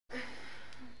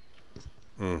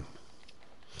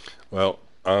Well,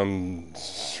 I'm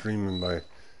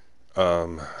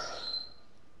um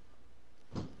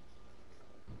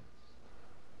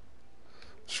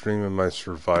streaming my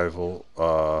survival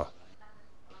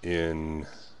in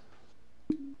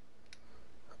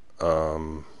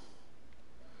um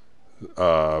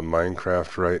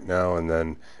Minecraft right now, and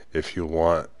then if you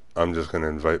want, I'm just gonna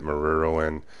invite Marrero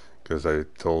in because I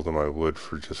told him I would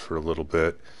for a little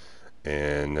bit,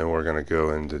 and then we're gonna go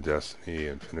into Destiny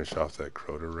and finish off that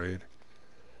Crota raid.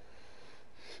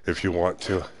 If you want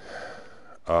to,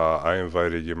 I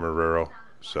invited you, Marrero.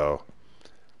 So,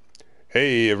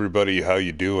 hey everybody, how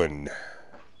you doing?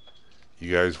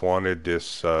 You guys wanted this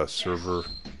server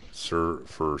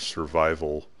for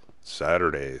survival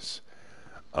Saturdays.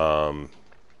 Um,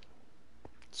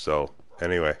 so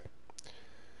anyway,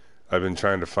 I've been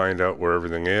trying to find out where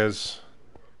everything is.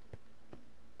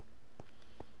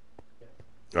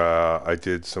 I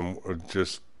did some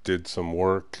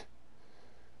work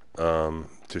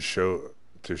to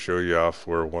show you off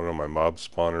where one of my mob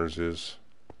spawners is.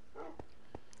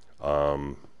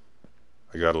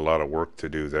 I got a lot of work to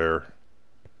do there.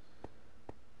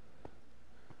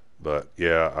 But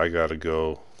yeah, I gotta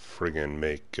go friggin'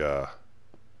 make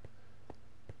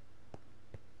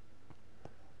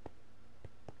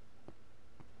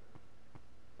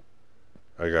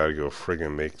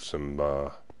some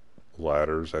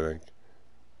ladders, I think.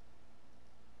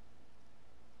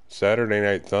 Saturday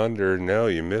Night Thunder, no,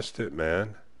 you missed it,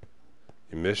 man.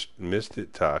 You missed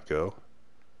it, Taco.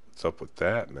 What's up with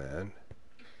that, man?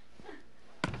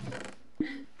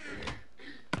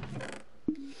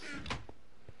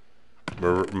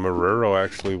 Marrero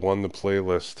actually won the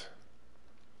playlist.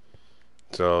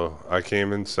 So, I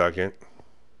came in second.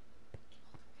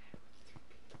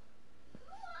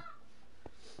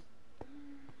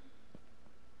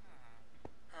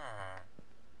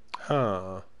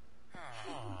 Huh.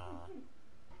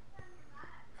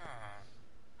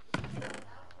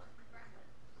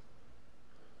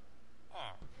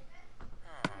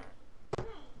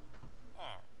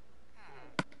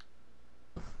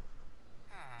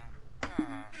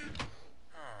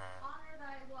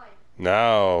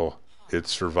 Now it's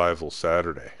Survival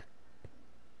Saturday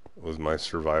with my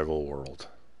survival world.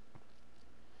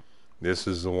 This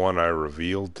is the one I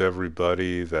revealed to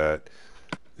everybody that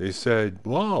they said,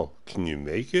 "Well, can you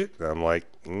make it?" And I'm like,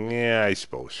 "Yeah, I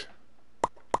suppose."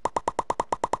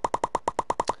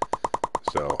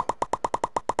 So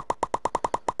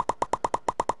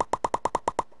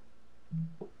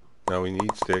now we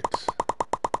need sticks.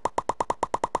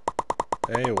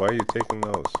 Hey, why are you taking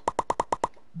those?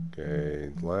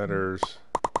 Okay, ladders.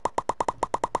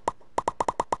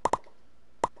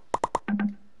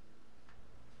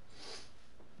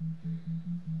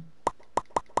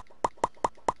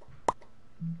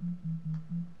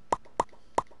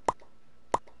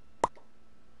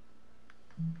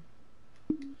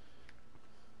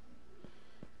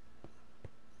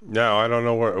 Now, I don't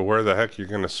know where the heck you're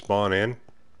going to spawn in,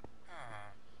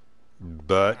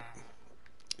 but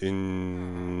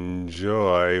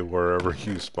enjoy wherever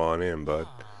you spawn in, bud.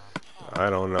 I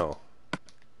don't know.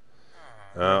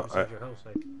 Beside your house,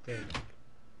 I think.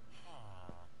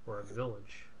 Or a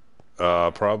village.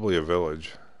 Probably a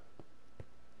village.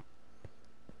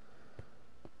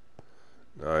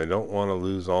 I don't want to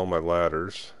lose all my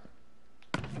ladders.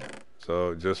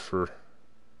 So just for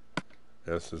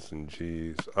S's and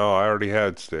G's. Oh, I already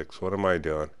had sticks. What am I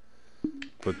doing?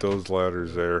 Put those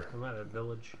ladders there. I'm at a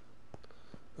village.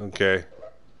 Okay.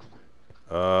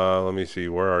 Let me see.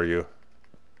 Where are you?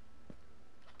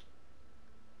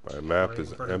 My map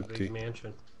is empty.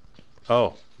 Mansion.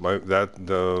 Oh,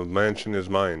 the mansion is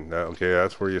mine. Okay,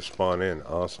 that's where you spawn in.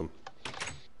 Awesome.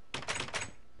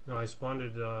 No, I spawned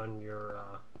it on your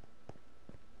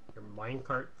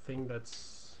minecart thing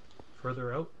that's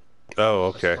further out. Oh,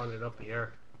 okay. I spawned it up the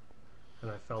air,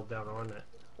 and I fell down on it.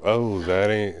 Oh, that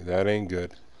ain't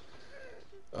good.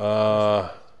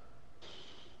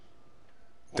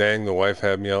 Dang, the wife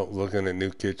had me out looking at new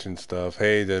kitchen stuff.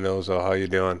 Hey, Denozo, how you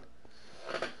doing?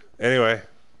 Anyway,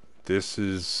 this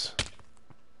is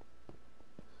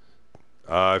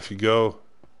if you go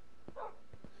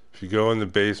in the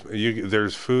basement,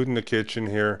 there's food in the kitchen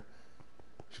here.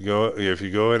 If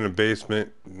you go in the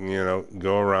basement,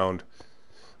 go around.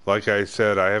 Like I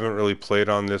said, I haven't really played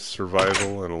on this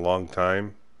survival in a long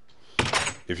time.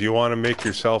 If you want to make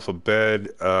yourself a bed,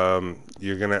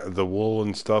 the wool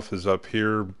and stuff is up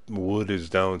here. Wood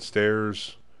is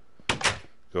downstairs.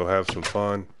 Go have some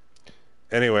fun.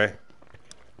 Anyway,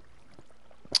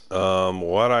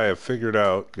 what I have figured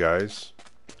out, guys,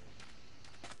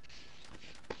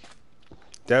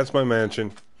 that's my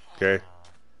mansion. Okay,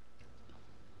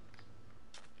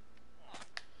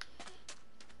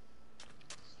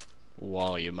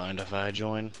 you mind if I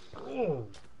join? Oh,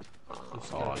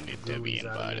 Oh, I need to be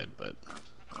invited, but...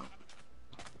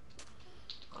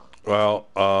 Well,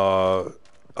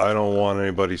 I don't want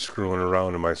anybody screwing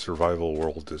around in my survival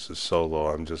world. This is solo.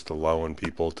 I'm just allowing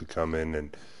people to come in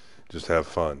and just have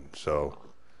fun. So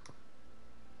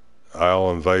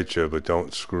I'll invite you, but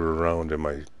don't screw around in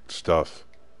my stuff.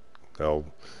 No,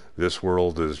 this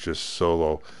world is just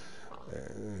solo.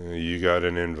 You got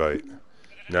an invite.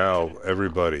 Now,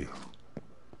 everybody.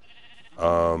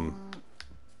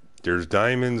 There's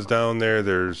diamonds down there.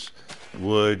 There's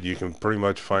wood. You can pretty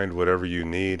much find whatever you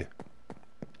need.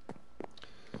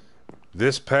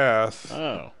 This path.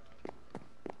 Oh.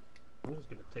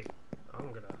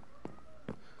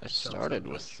 I started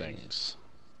with things.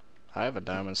 I have a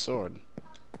diamond sword.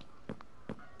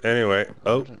 Anyway,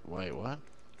 oh. Wait, what?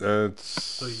 That's...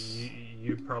 So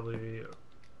you probably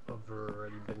have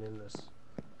already been in this.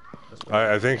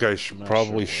 I think I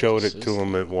probably sure showed it to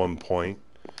him at one point,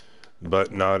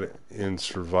 but not in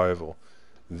survival.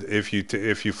 If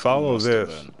you follow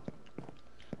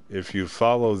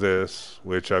this,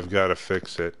 which I've got to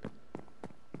fix it,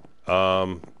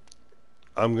 I'm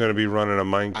gonna be running a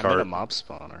minecart. I'm in a mob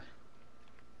spawner.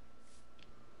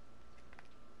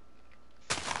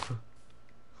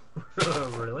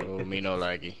 Really? Oh, me no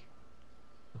laggy.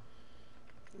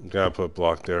 Gotta put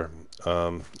block there.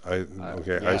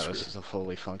 Okay. Yeah, this is a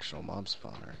fully functional mob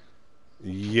spawner.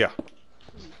 Yeah.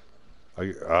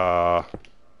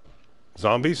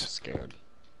 Zombies? I'm scared.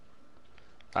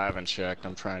 I haven't checked.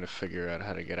 I'm trying to figure out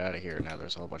how to get out of here. Now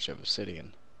there's a whole bunch of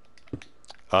obsidian.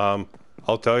 I'll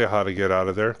tell you how to get out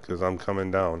of there because I'm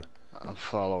coming down. I'm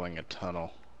following a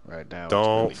tunnel right now.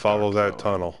 Don't really follow dark, that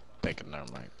though. tunnel. Thinking there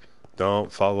might.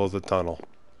 Don't follow the tunnel.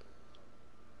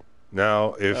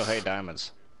 Now, if Oh, hey,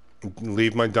 diamonds.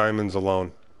 Leave my diamonds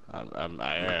alone.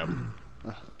 I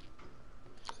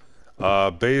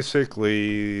am.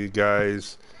 Basically,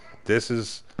 guys, this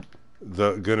is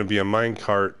gonna be a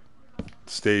minecart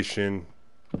station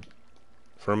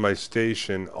from my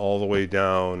station all the way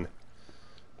down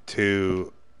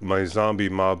to my zombie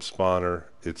mob spawner.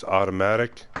 It's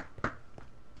automatic.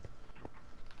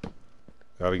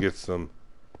 Gotta get some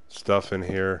stuff in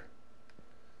here.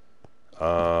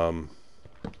 I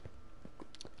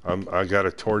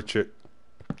gotta torch it.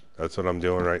 That's what I'm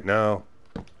doing right now.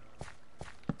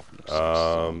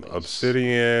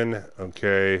 Obsidian.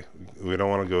 Okay, we don't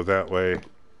want to go that way.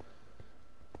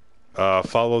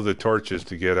 Follow the torches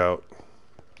to get out.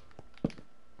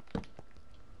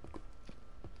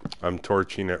 I'm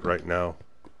torching it right now.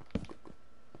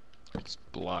 It's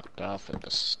blocked off at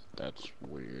this. That's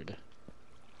weird.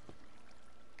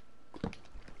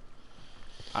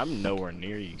 I'm nowhere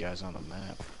near you guys on the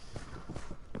map.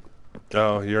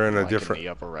 Oh, you're in a Like different... in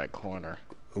the upper right corner.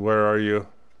 Where are you?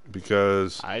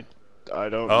 Because... I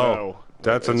don't know.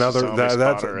 That's It's another...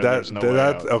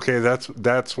 That, okay,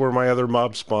 that's where my other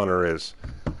mob spawner is.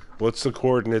 What's the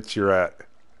coordinates you're at?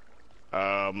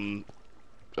 X21,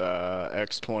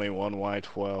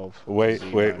 Y12.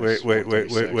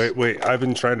 Wait. I've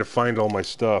been trying to find all my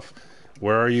stuff.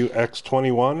 Where are you?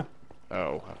 X21?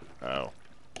 Oh.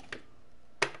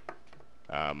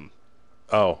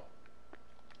 Oh.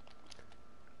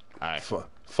 Hi.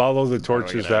 Follow the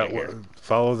torches that way.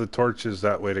 Follow the torches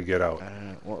that way to get out.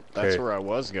 Well, that's where I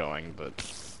was going, but...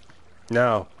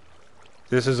 Now,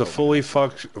 this is a fully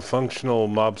functional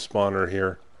mob spawner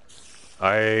here.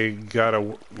 I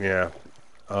gotta... Yeah.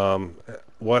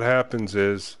 What happens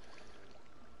is...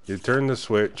 You turn the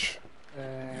switch.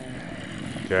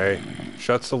 Okay.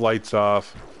 Shuts the lights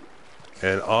off.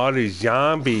 And all these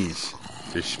zombies...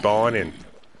 They're spawning.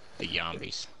 The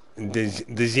zombies.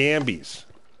 The zombies.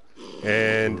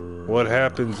 And what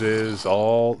happens is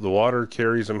all the water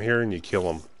carries them here and you kill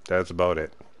them. That's about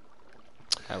it.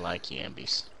 I like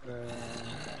zombies.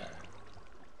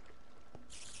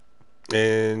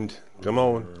 And come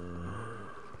on.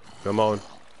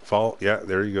 Fall. Yeah,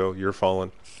 there you go. You're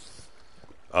falling.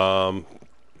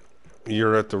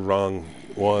 You're at the wrong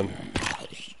one.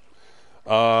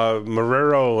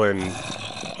 Marrero and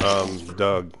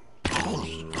Doug.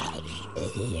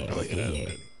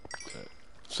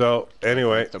 So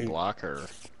anyway, the blocker.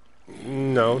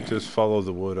 No, just follow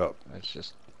the wood up. It's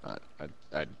just I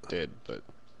did, but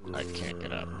I can't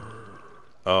get up.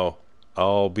 Oh,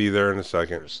 I'll be there in a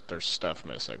second. There's stuff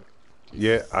missing.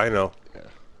 Yeah, I know. Yeah.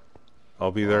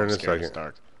 I'll be there in a second. It's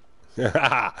dark.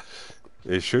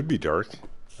 It should be dark.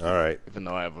 All right. Even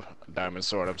though I have a diamond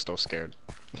sword, I'm still scared.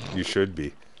 You should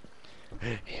be.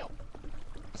 I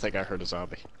think I heard a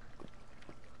zombie.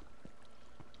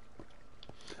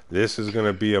 This is going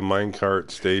to be a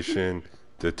minecart station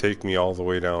to take me all the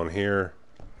way down here.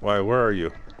 Why, where are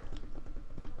you?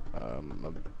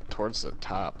 towards the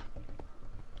top.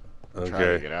 I'm trying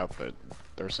to Okay. get out, but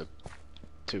there's a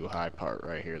too high part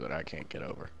right here that I can't get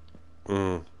over.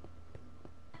 Mm.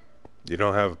 You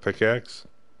don't have a pickaxe?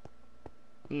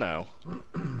 No.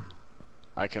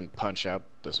 I can punch out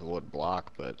this wood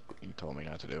block, but you told me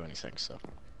not to do anything, so.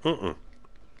 Mm-mm.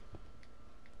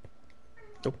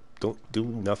 Nope, don't do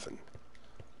nothing.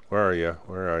 Where are you?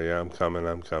 Where are you? I'm coming,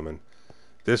 I'm coming.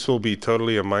 This will be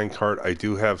totally a minecart. I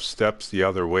do have steps the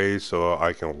other way, so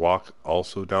I can walk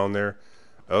also down there.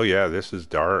 Oh yeah, this is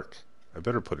dark. I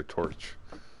better put a torch.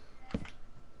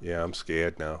 Yeah, I'm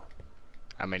scared now.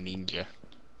 I'm a ninja.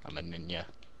 I'm a ninja.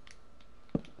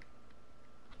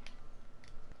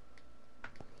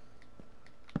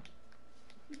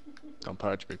 Don't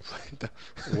punch me, please.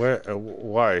 Where?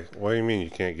 Why? What do you mean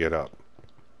you can't get up?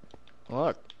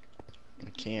 Look. I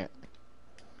can't.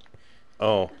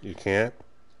 Oh, you can't?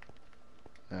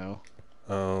 No.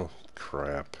 Oh,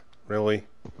 crap. Really?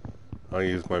 I'll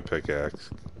use my pickaxe.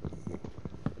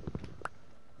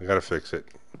 I gotta fix it.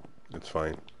 It's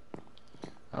fine.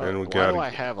 And we Why gotta do I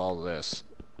have all this?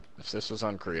 If this was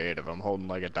uncreative, I'm holding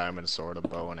like a diamond sword, a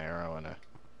bow and arrow, and a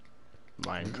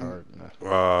minecart, and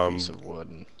a piece of wood,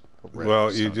 and a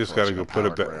well, you redstone just torch gotta and go a put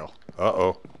it power back. drill.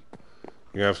 Uh-oh.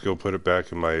 You have to go put it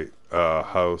back in my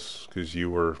house, because you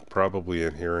were probably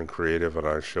in here in creative, and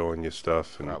I was showing you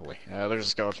stuff. And Probably. They're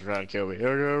just going to try to kill me. I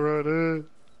gotta run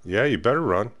yeah, you better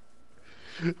run.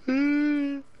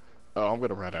 Oh, I'm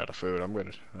gonna run out of food. I'm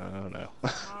gonna. Oh no.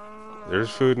 There's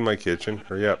food in my kitchen.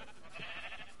 Hurry up.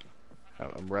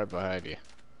 I'm right behind you.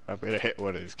 I'm gonna hit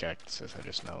one of these cactuses. I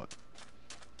just know it.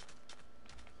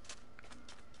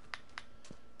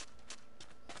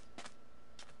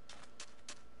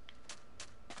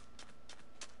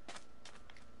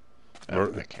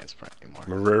 Oh, I can't sprint anymore.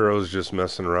 Mariro's just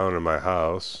messing around in my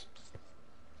house.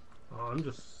 Oh, I'm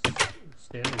just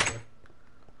standing there.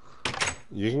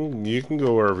 You can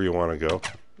go wherever you want to go.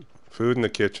 Food in the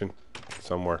kitchen,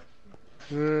 somewhere.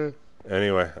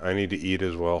 Anyway, I need to eat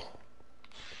as well.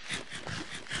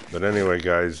 But anyway,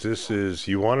 guys, this is...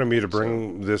 You wanted me to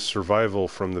bring this survival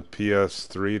from the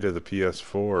PS3 to the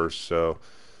PS4, so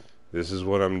this is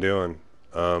what I'm doing.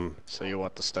 So you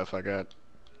want the stuff I got?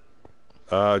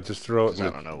 Just throw it in I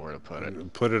don't know where to put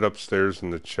it. Put it upstairs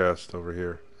in the chest over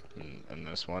here. In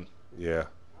this one? Yeah.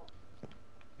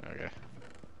 Okay.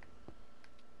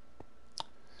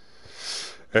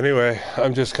 Anyway,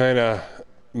 I'm just kind of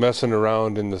messing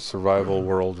around in the survival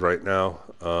world right now.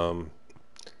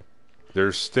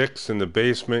 There's sticks in the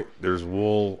basement. There's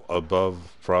wool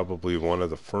above probably one of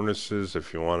the furnaces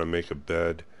if you want to make a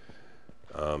bed.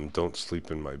 Don't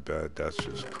sleep in my bed. That's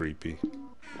just creepy.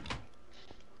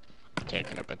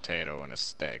 Taking a potato and a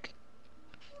steak.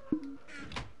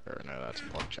 Or no, that's a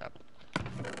pork chop.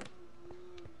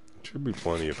 Should be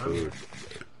plenty of food.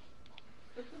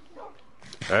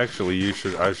 Actually, you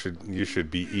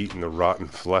should be eating the rotten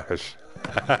flesh.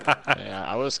 Yeah,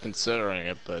 I was considering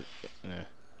it, but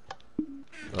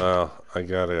Well, I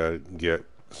gotta get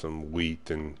some wheat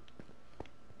and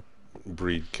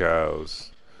breed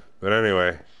cows. But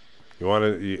anyway, you want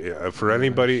to for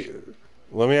anybody?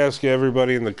 Let me ask you,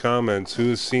 everybody in the comments, who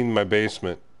has seen my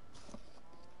basement?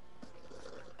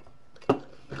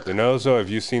 Denozo, have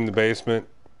you seen the basement?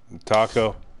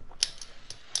 Taco?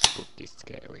 spooky,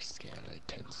 scary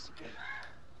skeletons.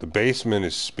 The basement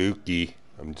is spooky.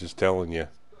 I'm just telling you.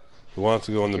 Who wants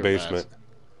to go in the basement?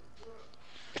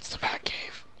 It's the Bat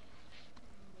Cave.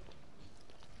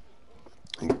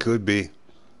 It could be.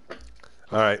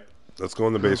 All right, let's go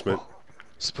in the basement.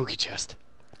 Spooky chest.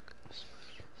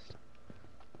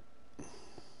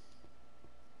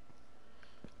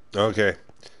 Okay,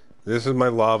 this is my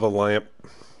lava lamp.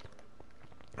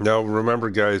 Now remember,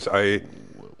 guys, I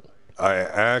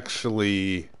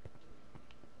actually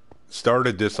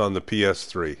started this on the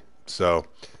PS3. So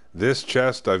this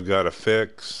chest I've got to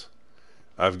fix.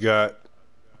 I've got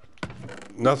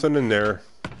nothing in there.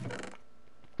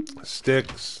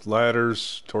 Sticks,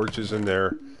 ladders, torches in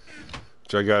there,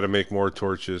 which I got to make more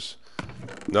torches.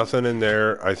 Nothing in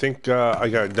there. I think I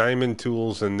got diamond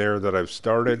tools in there that I've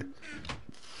started.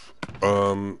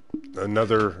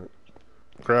 Another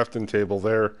crafting table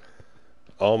there.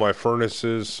 All my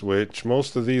furnaces, which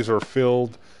most of these are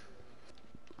filled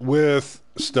with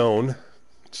stone.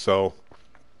 So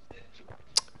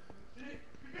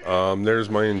there's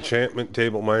my enchantment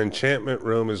table. My enchantment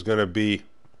room is going to be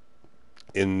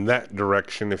in that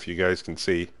direction, if you guys can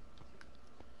see.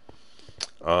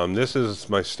 This is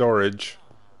my storage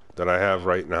that I have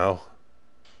right now.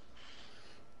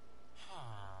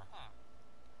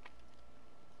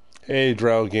 Hey,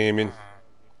 Drow Gaming.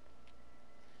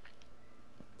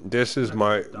 This is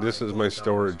my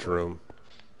storage room.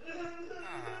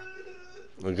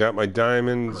 I got my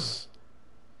diamonds,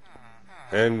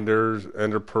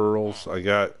 ender pearls. I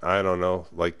got, I don't know,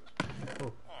 like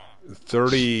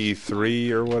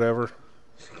 33 or whatever.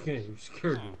 You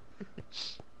scared me.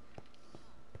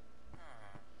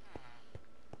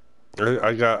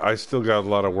 I still got a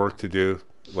lot of work to do.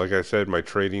 Like I said, my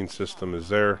trading system is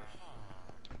there.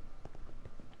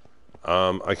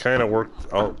 I kind of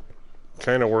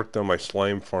worked on my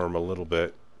slime farm a little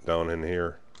bit down in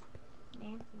here.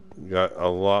 Got a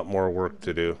lot more work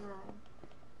to do.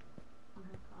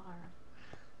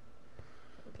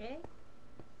 Okay?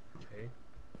 Okay.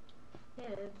 Yeah,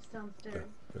 it's downstairs.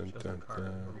 Dun, dun,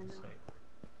 dun.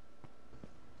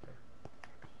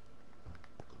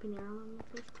 Open your arm,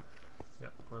 please. Yeah,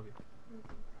 love you.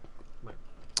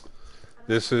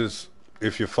 This is,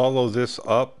 if you follow this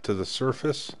up to the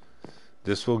surface,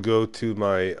 this will go to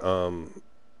my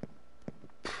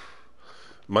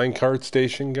minecart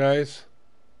station, guys.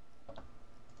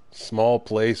 Small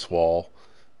place wall.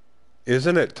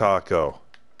 Isn't it, Taco?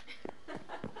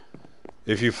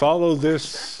 If you follow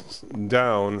this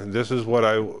down, this is what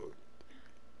I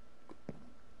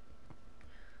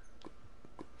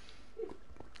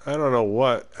don't know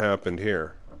what happened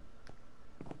here.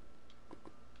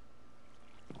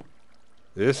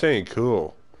 This ain't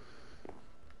cool.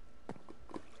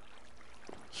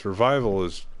 Survival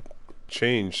has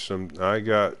changed some. I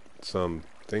got some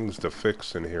things to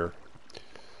fix in here.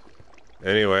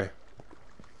 Anyway.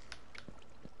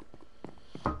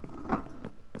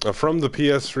 From the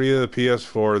PS3 to the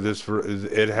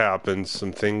PS4, it happens.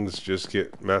 Some things just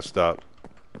get messed up.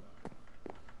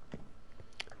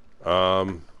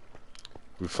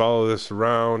 We follow this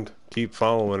around. Keep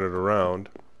following it around.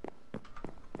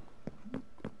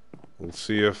 We'll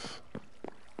see if...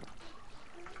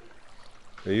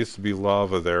 There used to be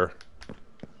lava there.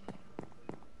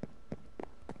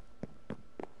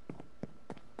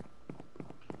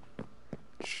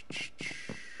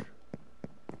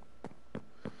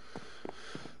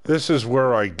 This is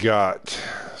where I got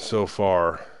so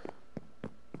far.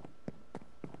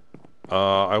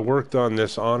 I worked on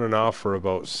this on and off for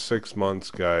about 6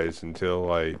 months, guys,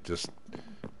 until I just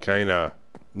kind of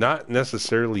not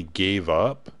necessarily gave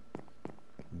up,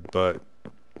 but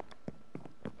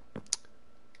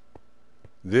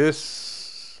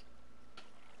this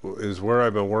is where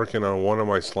I've been working on one of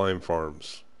my slime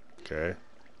farms. Okay.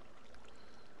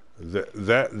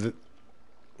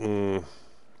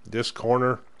 This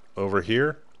corner over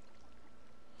here,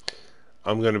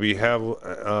 I'm going to be having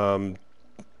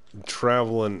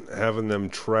them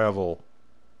travel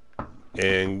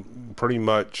and pretty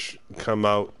much come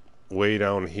out way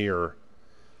down here,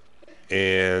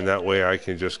 and that way I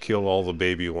can just kill all the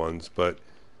baby ones, but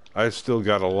I still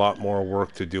got a lot more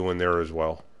work to do in there as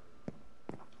well.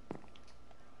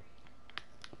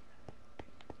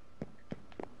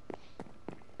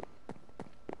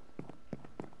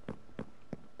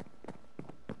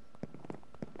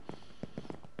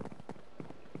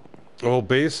 Well,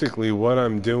 basically what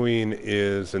I'm doing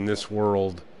is, in this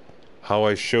world, how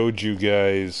I showed you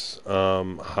guys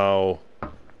how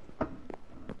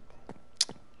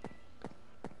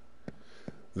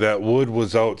that wood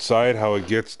was outside, how it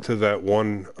gets to that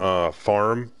one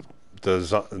farm, the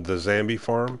zombie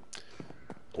farm.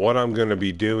 What I'm going to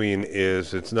be doing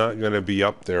is, it's not going to be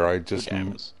up there. I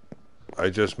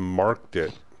just marked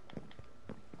it.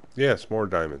 Yes, more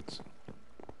diamonds.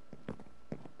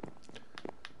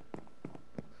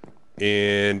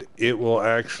 And it will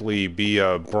actually be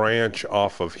a branch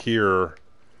off of here.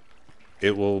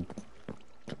 It will,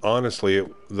 honestly,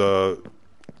 the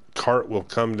cart will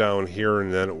come down here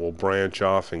and then it will branch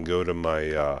off and go to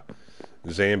my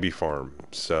zombie farm.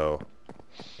 So,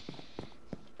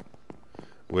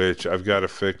 which I've got to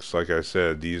fix, like I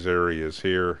said, these areas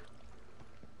here.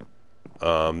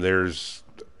 I've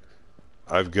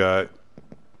got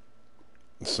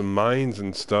some mines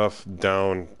and stuff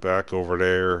down back over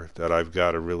there that I've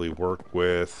got to really work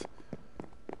with.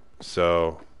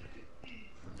 So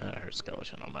I heard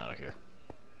skeleton. I'm out of here.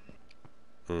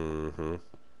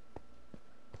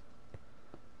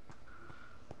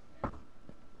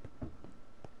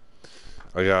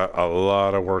 I got a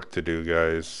lot of work to do,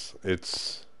 guys.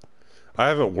 I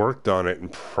haven't worked on it in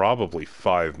probably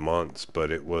 5 months, but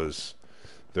there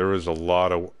was a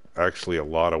lot of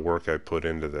work I put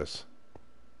into this.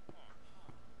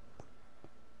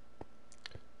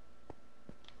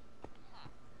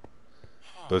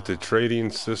 But the trading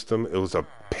system, it was a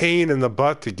pain in the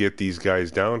butt to get these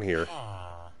guys down here.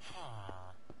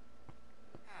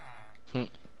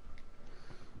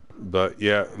 But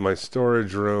yeah, my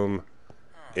storage room,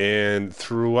 And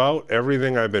throughout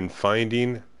everything I've been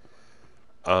finding,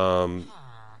 because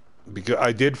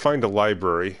I did find a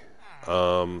library,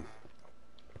 so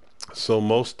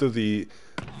most of the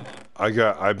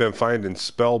I've been finding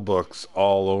spell books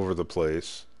all over the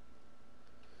place.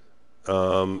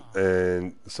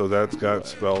 And so that's got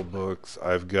spell books.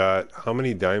 I've got, how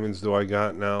many diamonds do I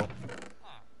got now?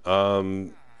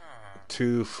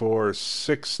 2, 4,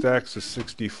 6 stacks of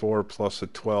 64 plus a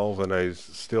 12, and I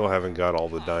still haven't got all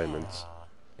the diamonds.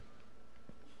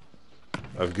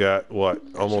 I've got what?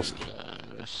 Almost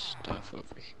stuff over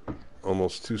here.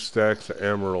 Almost 2 stacks of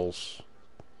emeralds.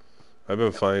 I've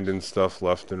been finding stuff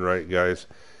left and right, guys.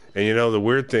 And you know, the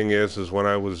weird thing is when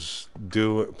I was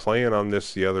playing on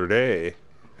this the other day,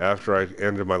 after I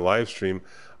ended my live stream,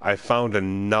 I found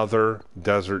another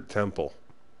desert temple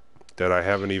that I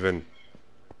haven't even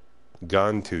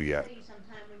gone to yet.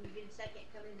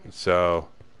 So,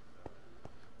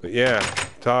 but yeah,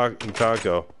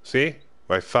 taco. See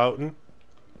my fountain.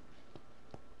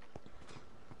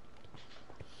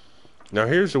 Now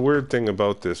here's the weird thing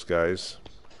about this, guys.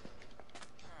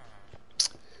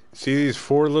 See these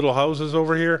 4 little houses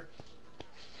over here?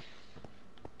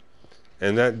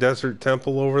 And that desert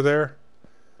temple over there?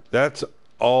 That's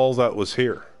all that was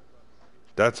here.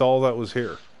 That's all that was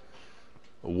here.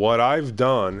 What I've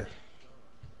done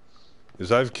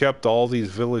is I've kept all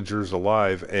these villagers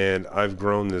alive, and I've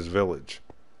grown this village.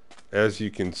 As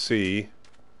you can see,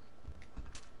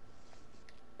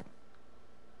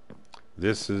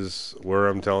 this is where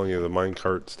I'm telling you the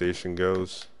minecart station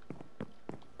goes.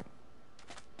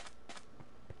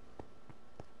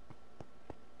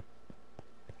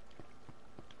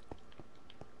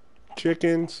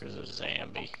 Chickens. There's a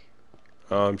zombie.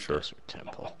 Oh, I'm sure. Desert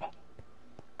temple.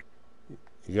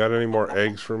 You got any more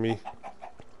eggs for me?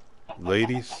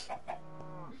 Ladies?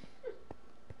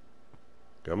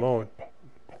 Come on.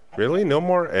 Really? No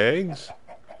more eggs?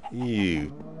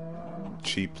 You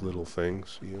cheap little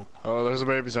things, you. Oh, there's a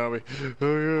baby zombie.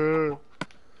 Oh,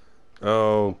 yeah.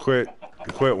 Oh, quit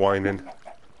whining.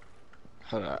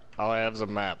 All I have is a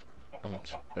map.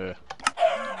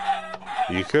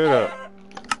 You could've.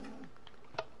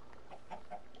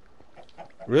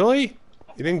 Really?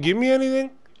 You didn't give me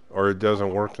anything? Or it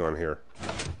doesn't work on here?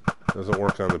 Doesn't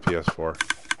work on the PS4.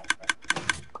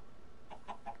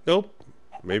 Nope.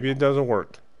 Maybe it doesn't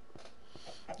work.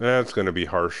 That's gonna be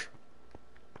harsh.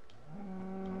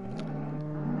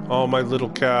 Oh, my little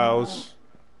cows.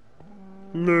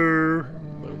 Moo.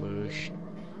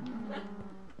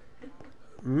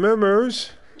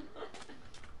 Mummers.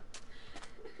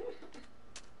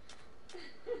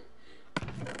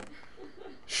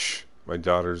 Shh. My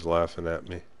daughter's laughing at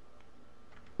me.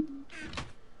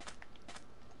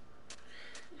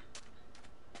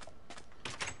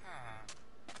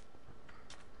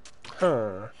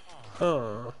 Huh.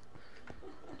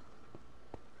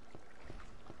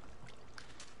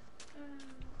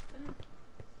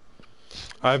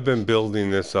 I've been building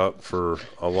this up for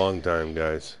a long time,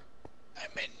 guys.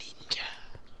 I'm a ninja.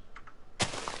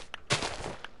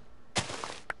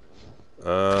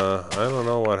 I don't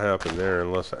know what happened there,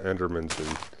 unless Enderman's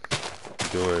been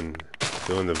doing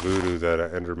the voodoo that an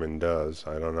Enderman does.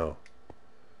 I don't know.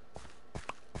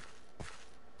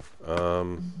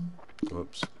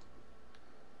 Whoops.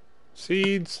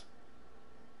 Seeds.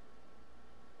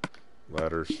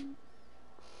 Ladders.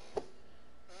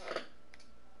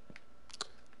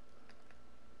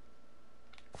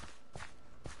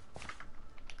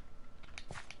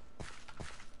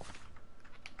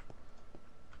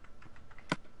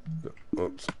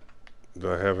 Oops.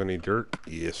 Do I have any dirt?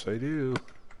 Yes, I do.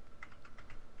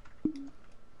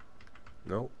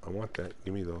 No, I want that.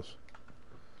 Give me those.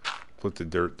 Put the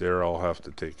dirt there. I'll have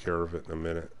to take care of it in a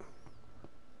minute.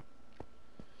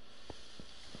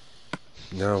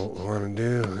 Now what we want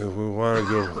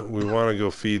to do is we want to go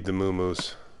feed the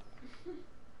moo-moos.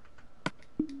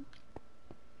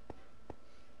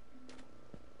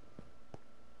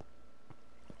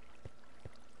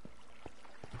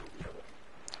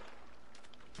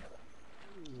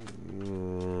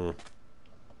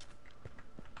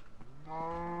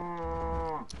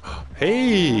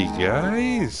 Hey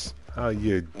guys, how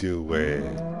you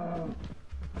doing?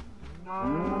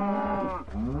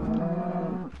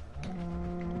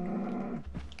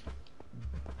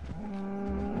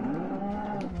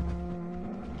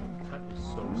 That is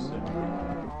so sick.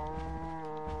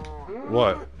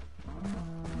 What?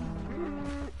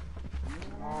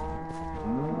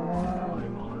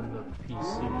 I'm on the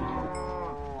PC.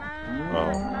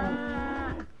 Oh.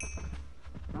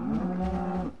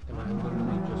 And I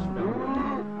literally just found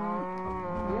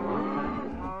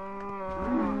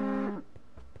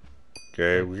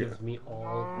Okay, That gives me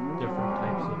all different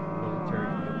types of military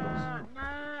vehicles.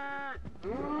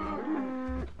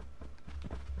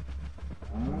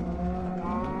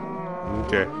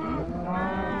 Okay.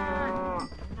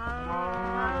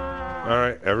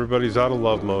 Alright, everybody's out of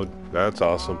love mode. That's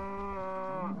awesome.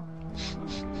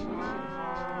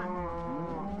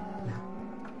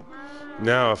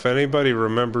 Now, if anybody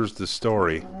remembers the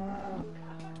story...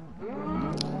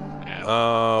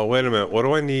 wait a minute. What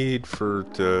do I need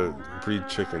to breed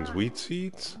chickens? Wheat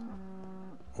seeds?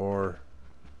 Or...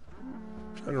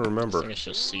 I'm trying to remember. I think it's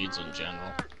just seeds in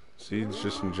general. Seeds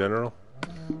just in general?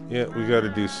 Yeah, we gotta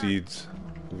do seeds.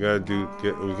 We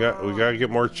gotta get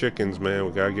more chickens, man.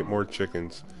 We gotta get more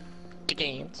chickens.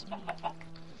 Chickens.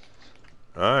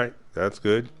 Alright, that's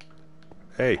good.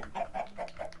 Hey.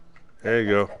 There you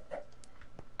go.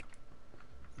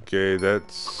 Okay,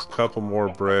 that's a couple more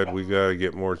bread. We gotta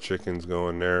get more chickens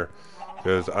going there.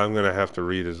 Because I'm gonna have to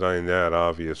redesign that,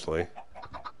 obviously.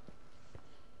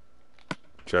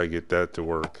 Try to get that to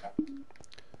work.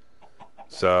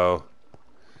 So...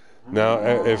 Now,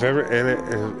 if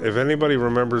anybody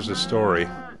remembers the story,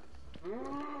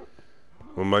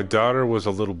 when my daughter was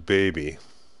a little baby,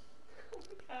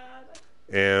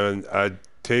 and I'd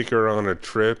take her on a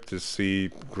trip to see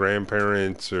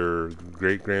grandparents or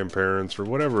great-grandparents or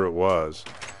whatever it was,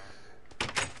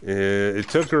 it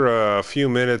took her a few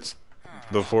minutes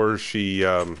before she,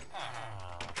 I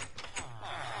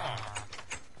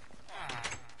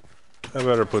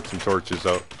better put some torches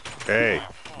out. Hey!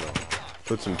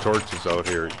 Put some torches out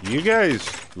here. You guys,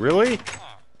 really?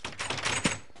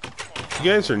 You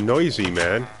guys are noisy,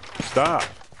 man. Stop.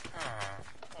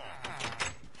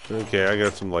 Okay, I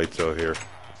got some lights out here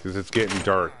because it's getting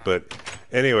dark. But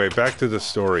anyway, back to the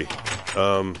story.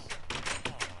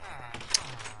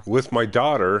 With my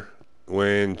daughter,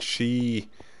 when she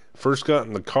first got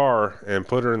in the car and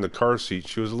put her in the car seat,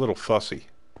 she was a little fussy.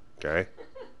 Okay?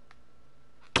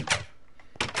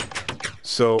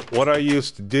 So what I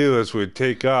used to do is we'd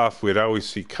take off, we'd always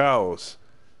see cows,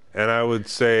 and I would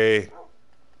say,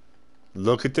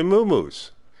 look at the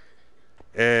moo-moos.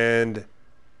 And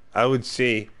I would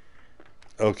see,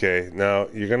 okay, now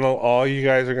all you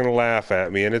guys are gonna laugh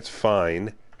at me, and it's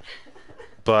fine.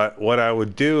 But what I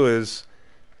would do is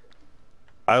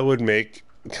I would make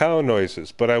cow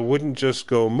noises, but I wouldn't just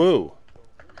go moo.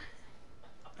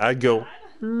 I'd go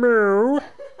moo,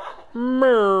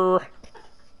 moo.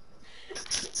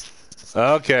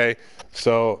 Okay,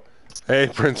 so, hey,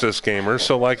 Princess Gamer.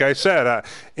 So, like I said,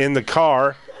 in the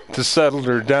car, to settle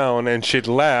her down, and she'd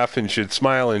laugh, and she'd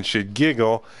smile, and she'd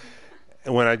giggle,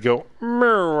 and when I'd go,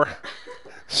 moo.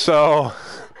 So,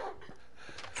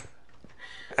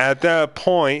 at that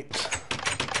point,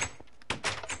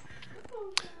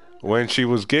 when she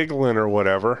was giggling or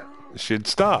whatever, she'd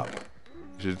stop.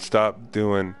 She'd stop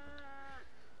doing,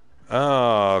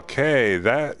 okay,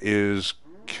 that is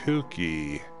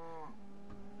kooky.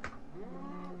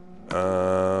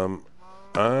 I'm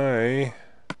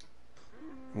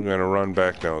gonna run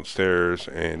back downstairs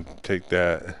and take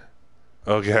that.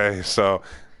 Okay, so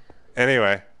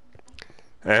anyway,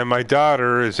 and my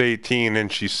daughter is 18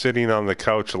 and she's sitting on the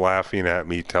couch laughing at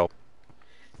me. It's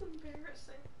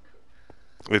embarrassing.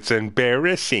 It's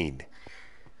embarrassing.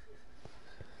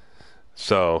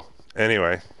 So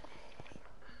anyway,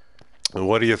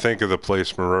 what do you think of the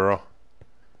place, Maruro?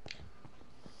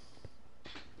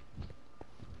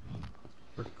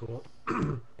 Pretty cool.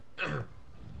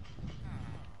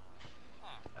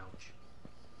 Ouch.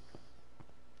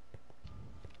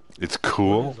 It's What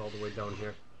cool. is all the way down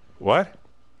here? What?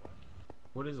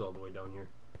 What is all the way down here?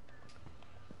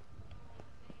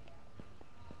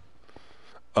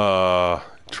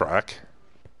 Track.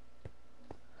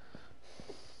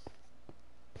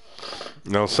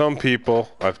 Now, some people,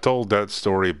 I've told that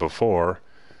story before,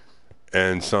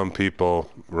 and some people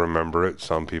remember it,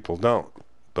 some people don't.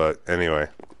 But anyway,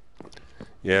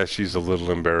 yeah, she's a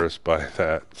little embarrassed by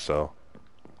that, so.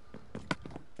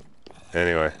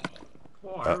 Anyway.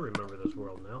 Oh, I remember this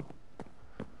world now.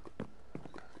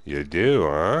 You do,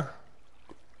 huh?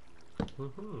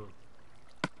 Mm-hmm.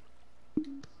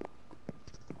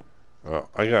 Well,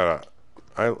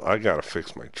 I gotta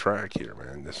fix my track here,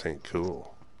 man. This ain't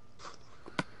cool.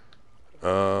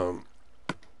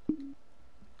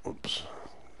 Oops.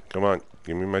 Come on,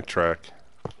 give me my track.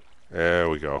 There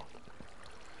we go.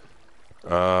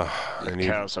 The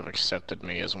cows have accepted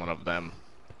me as one of them.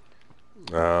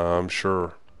 I'm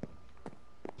sure.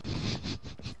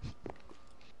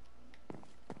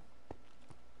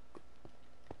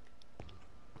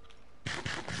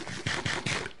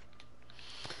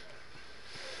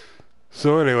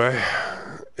 So anyway,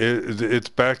 it's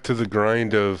back to the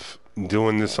grind of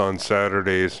doing this on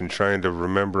Saturdays and trying to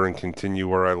remember and continue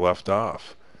where I left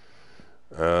off.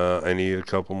 I need a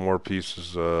couple more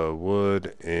pieces of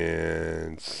wood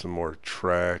and some more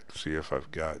track. See if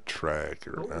I've got track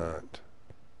or not.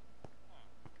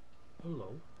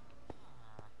 Hello.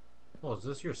 Oh, is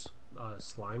this your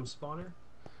slime spawner?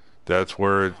 That's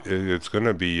where it's going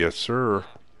to be, yes, sir.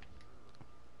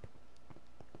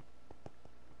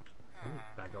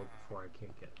 Back out before I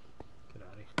can't get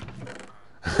out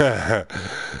of here.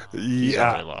 He's Yeah,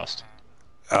 already lost.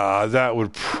 that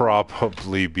would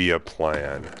probably be a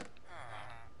plan.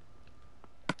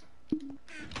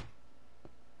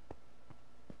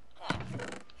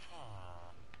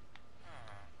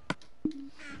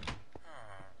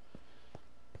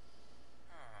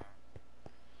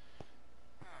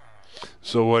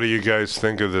 So what do you guys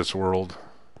think of this world?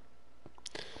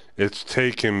 It's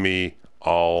taken me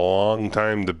a long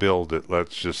time to build it,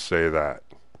 let's just say that.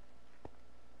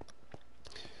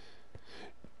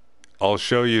 I'll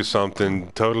show you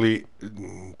something totally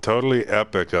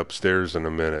epic upstairs in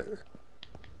a minute.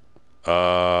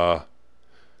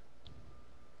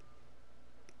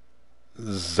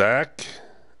 Zach?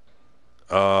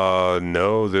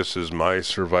 No, this is my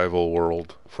survival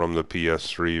world from the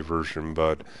PS3 version,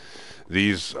 but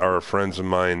these are friends of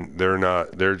mine.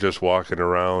 They're just walking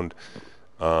around.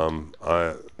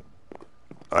 I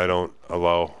don't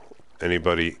allow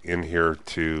anybody in here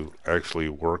to actually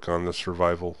work on the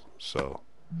survival, so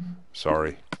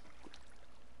sorry.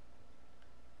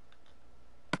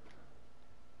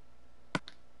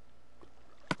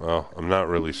 Well, I'm not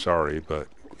really sorry, but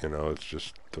you know, it's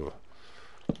just the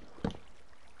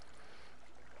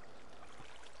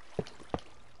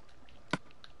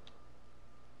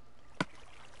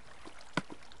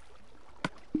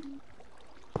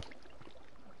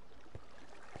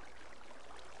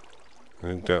I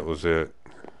think that was it.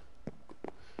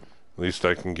 At least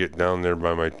I can get down there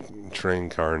by my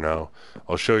train car now.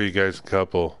 I'll show you guys a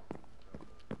couple.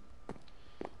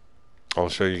 I'll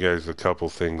show you guys a couple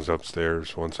things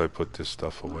upstairs once I put this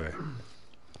stuff away.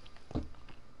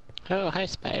 Oh, hi,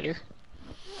 Spider.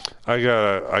 I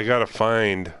gotta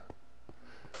find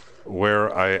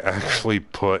where I actually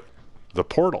put the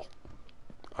portal.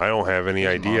 I don't have any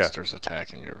idea. Monsters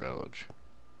attacking your village.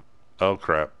 Oh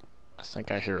crap. I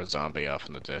think I hear a zombie off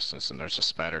in the distance, and there's a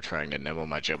spider trying to nibble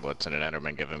my giblets and an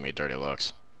enderman giving me dirty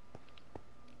looks.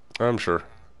 I'm sure.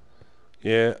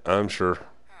 Yeah, I'm sure.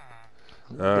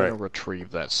 I'm gonna retrieve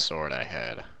that sword I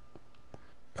had.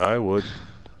 I would.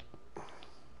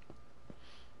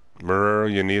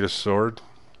 Marrero, you need a sword?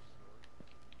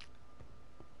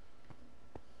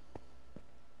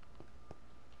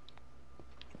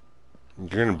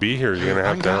 You're gonna be here. You're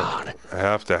gonna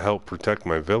have to help protect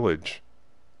my village.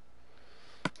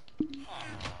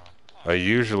 I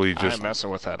usually just... I'm messing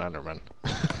with that enderman.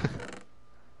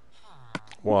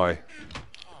 Why?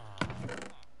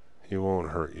 He won't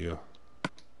hurt you.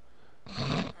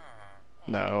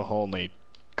 No, only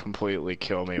completely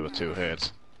kill me with 2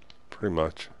 hits. Pretty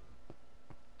much.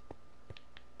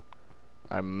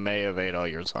 I may have ate all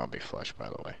your zombie flesh, by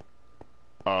the way.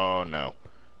 Oh, no.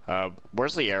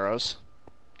 Where's the arrows?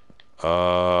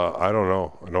 I don't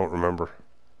know. I don't remember.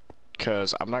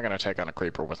 Because I'm not going to take on a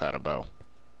creeper without a bow.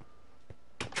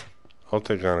 I'll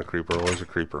take on a creeper. Where's a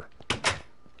creeper?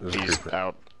 There's He's a creeper.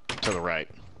 out to the right.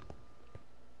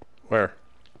 Where?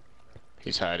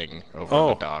 He's hiding over in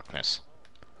the darkness.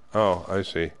 Oh, I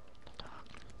see.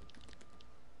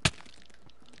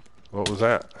 What was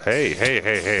that? Hey,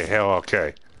 hell,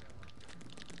 okay.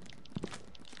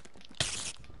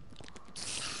 Is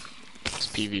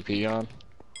PvP on?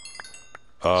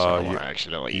 So I don't want to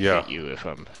accidentally hit you if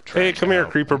I'm trying Hey, come here,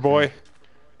 help. creeper boy.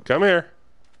 Come here.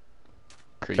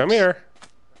 Creeps. Come here.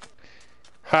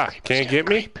 Ha, Creeper's can't gonna get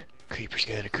me? creep. Creeper's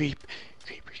gonna creep.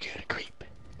 Creeper's gonna creep.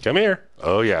 Come here.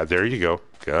 Oh, yeah, there you go.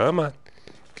 Come on.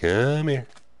 Come here.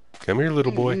 Come here,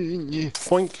 little boy.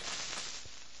 Boink.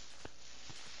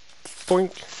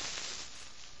 Boink.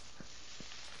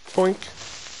 Boink.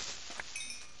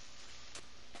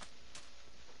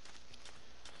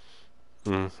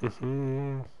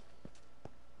 Mm-hmm.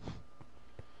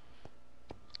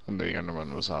 And the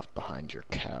enderman was off behind your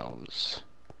cows.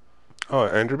 Oh,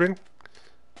 Enderman?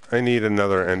 I need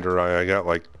another Ender Eye. I got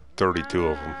like 32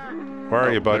 of them. Where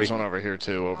are you, buddy? There's one over here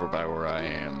too, over by where I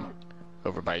am.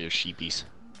 Over by your sheepies.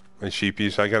 My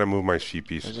sheepies? I gotta move my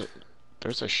sheepies.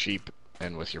 There's a sheep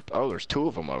in with your... Oh, there's 2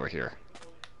 of them over here.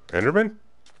 Enderman?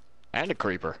 And a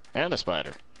creeper. And a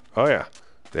spider. Oh, yeah.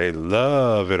 They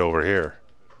love it over here.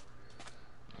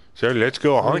 So let's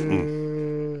go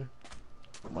hunting.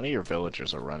 One of your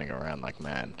villagers are running around like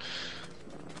mad.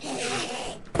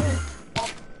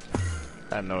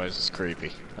 That noise is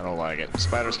creepy. I don't like it.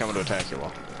 Spider's coming to attack you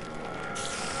all.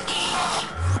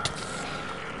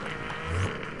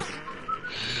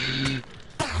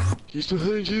 He's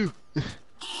behind you.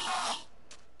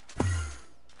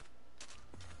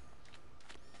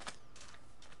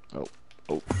 Oh,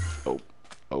 oh, oh,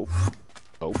 oh,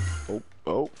 oh, oh,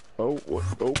 oh, oh,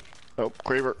 oh, oh,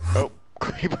 creeper, oh,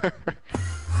 creeper.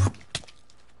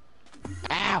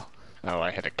 Ow! Oh,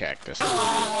 I hit a cactus.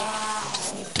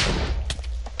 Oh,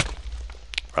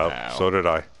 Ow. so did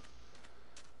I.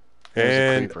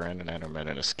 There's And a creeper and an enderman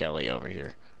and a skelly over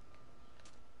here.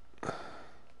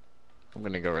 I'm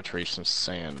gonna go retrieve some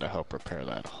sand to help repair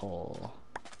that hole.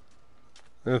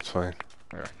 that's fine.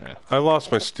 Yeah. I lost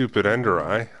my stupid ender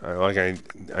eye.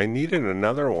 I needed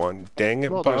another one. Dang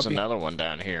it, Well, Bobby. there's another one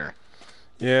down here.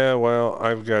 Yeah, well,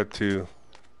 I've got to...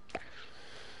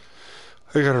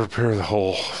 I gotta repair the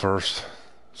hole first.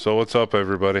 So what's up,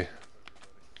 everybody?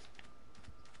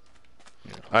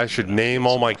 Yeah, I should name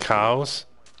all my cows?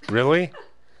 Really?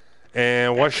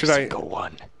 And what should I... Go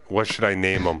one. What should I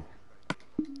name them?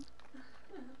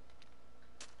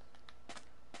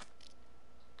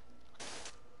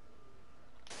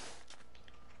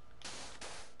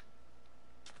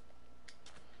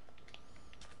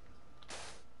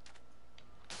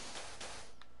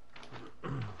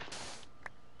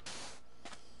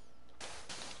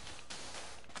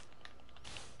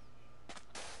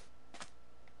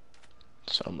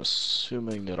 So I'm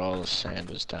assuming that all the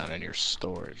sand is down in your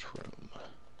storage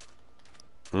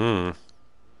room.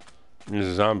 There's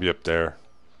a zombie up there.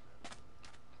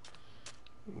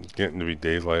 It's getting to be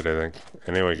daylight, I think.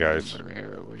 Anyway, guys. What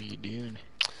are you doing?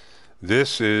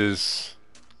 This is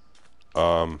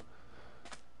part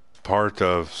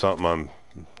of something I'm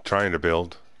trying to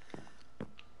build.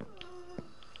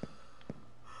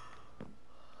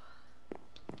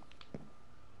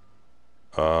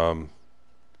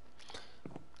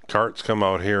 Carts come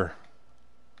out here.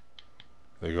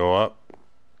 They go up.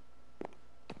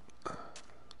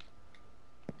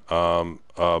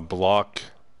 A block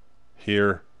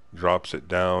here drops it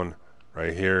down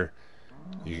right here.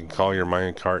 You can call your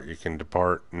mine cart. You can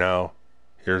depart. Now,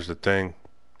 here's the thing.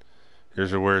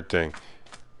 Here's a weird thing.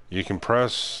 You can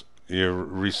press, you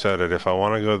reset it. If I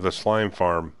want to go to the slime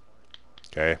farm,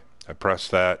 okay, I press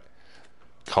that,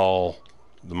 call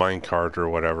the mine cart or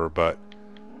whatever, but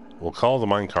we'll call the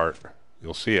mine cart.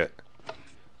 You'll see it.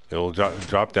 It will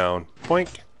drop down.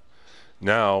 Boink.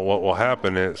 Now, what will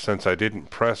happen is, since I didn't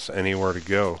press anywhere to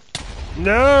go.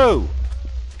 No!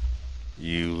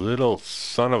 You little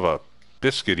son of a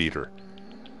biscuit eater.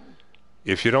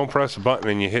 If you don't press a button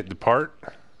and you hit depart,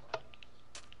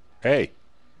 hey,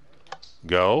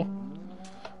 go.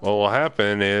 What will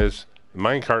happen is the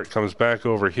minecart comes back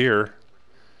over here,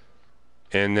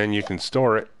 and then you can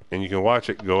store it, and you can watch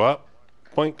it go up,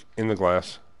 boink, in the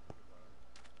glass.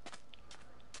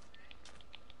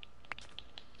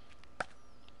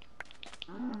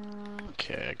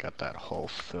 Okay, I got that hole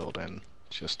filled in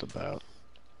just about.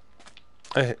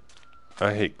 I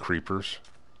hate creepers.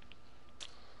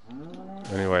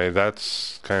 Anyway,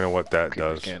 that's kind of what that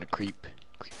Creeper's does. gonna creep.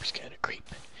 Creeper's gonna creep.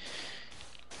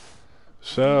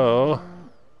 So,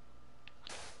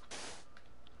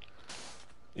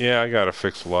 yeah, I gotta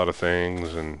fix a lot of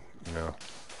things, and you know,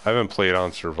 I haven't played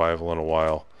on survival in a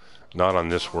while, not on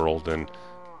this world, and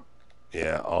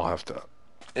yeah, I'll have to.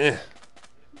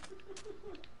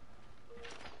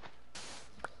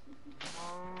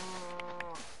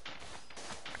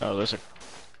 Oh, there's a.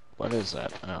 What is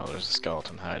that? Oh, there's a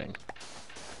skeleton hiding.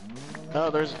 Oh,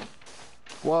 there's.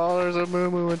 Wow, there's a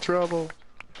moo in trouble.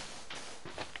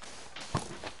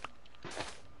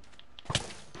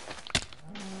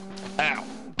 Ow!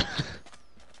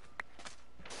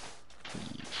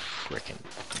 You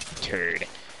frickin' turd.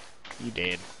 You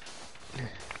dead.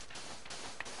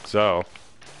 So,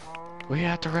 We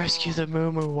have to rescue the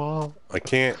moo wall. I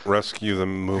can't rescue the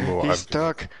moo. He's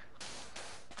stuck.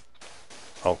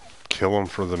 I'll kill him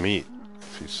for the meat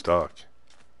if he's stuck.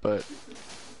 But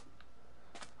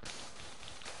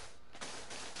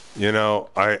you know,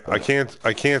 I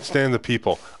can't stand the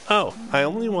people. Oh, I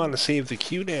only want to save the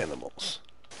cute animals.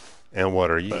 And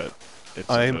what are you? but it's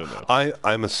a moo.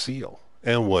 I'm a seal.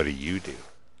 And what do you do?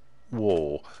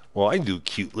 Whoa. Well, I do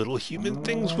cute little human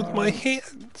things with my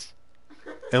hands.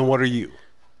 And what are you?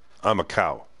 I'm a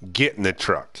cow. Get in the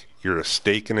truck. You're a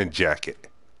steak in a jacket.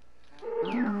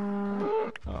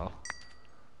 Oh.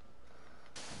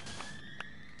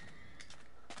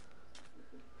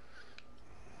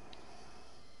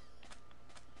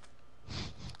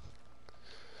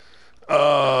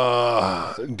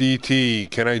 DT,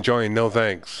 can I join? No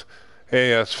thanks.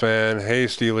 Hey S fan, hey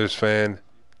Steelers fan,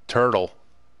 Turtle,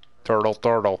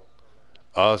 Turtle.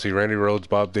 Ozzy, Randy Rhodes,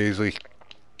 Bob Daisley.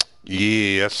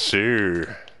 Yes,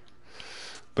 sir.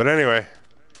 But anyway,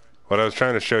 what I was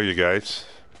trying to show you guys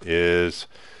is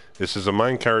this is a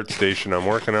minecart station I'm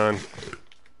working on.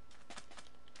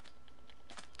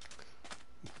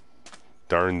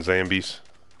 Darn zombies.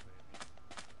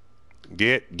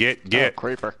 Get. Oh,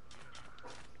 creeper.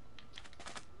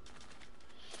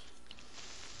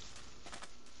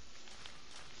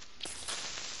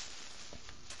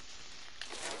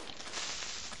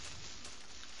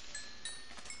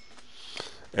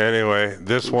 Anyway,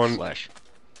 this one, Flesh.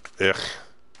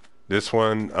 this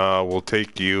one will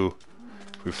take you.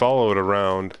 If we follow it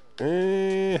around.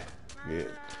 Yeah.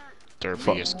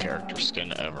 Derpiest character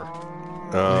skin ever.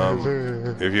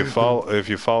 If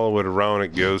you follow it around,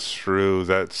 it goes through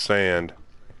that sand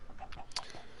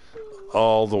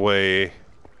all the way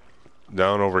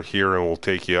down over here, and will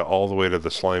take you all the way to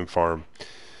the slime farm.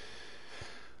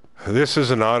 This is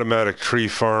an automatic tree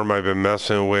farm I've been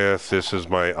messing with. This is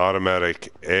my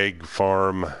automatic egg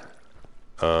farm,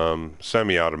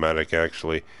 semi-automatic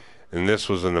actually. And this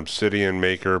was an obsidian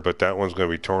maker, but that one's going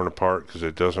to be torn apart because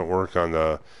it doesn't work on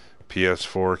the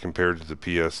PS4 compared to the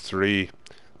PS3.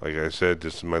 Like I said,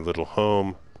 this is my little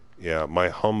home. Yeah, my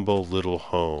humble little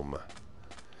home.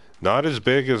 Not as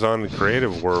big as on the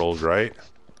creative world, right?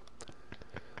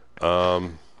 So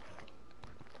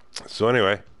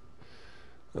anyway.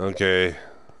 Okay.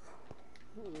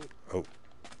 Oh.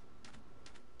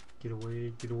 Get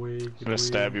away, get away, get away. I'm gonna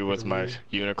stab you with my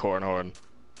unicorn horn.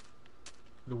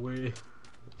 Get away.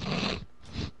 Get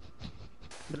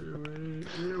away,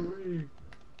 get away,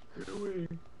 get away.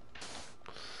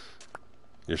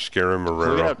 You're scaring Look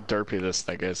Marrero. how derpy this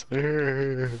thing is.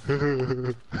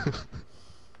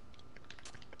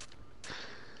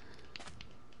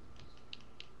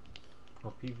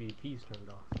 Oh, PvP's turned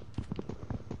off.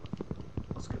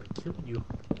 I was gonna kill you.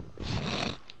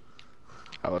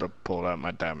 I would have pulled out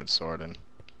my diamond sword and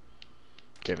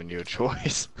given you a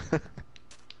choice.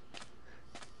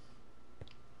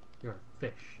 You're a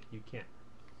fish. You can't.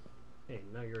 Hey,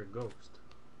 now you're a ghost.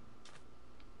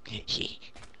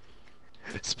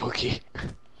 Spooky.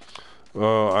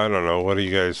 Well, I don't know. What do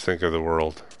you guys think of the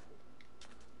world?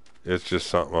 It's just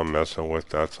something I'm messing with,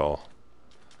 that's all.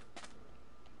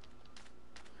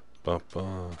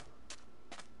 Ba-ba.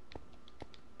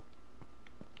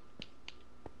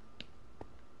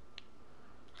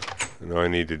 You know, I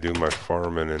need to do my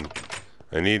farming, and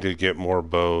I need to get more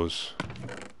bows.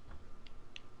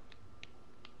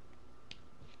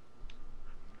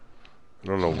 I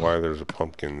don't know why there's a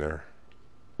pumpkin there.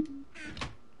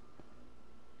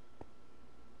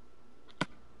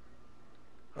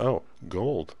 Oh,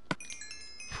 gold.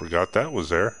 Forgot that was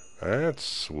there. That's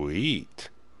sweet.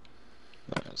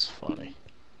 That's funny.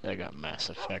 I got Mass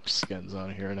Effect skins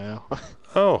on here now.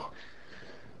 Oh.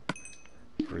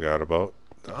 Forgot about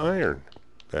the iron.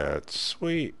 That's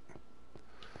sweet.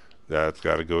 That's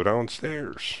got to go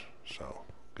downstairs. So,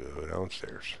 go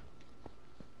downstairs.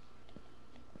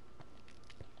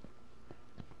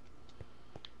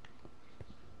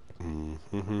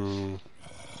 Mm-hmm.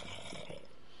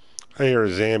 I hear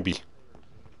a zombie.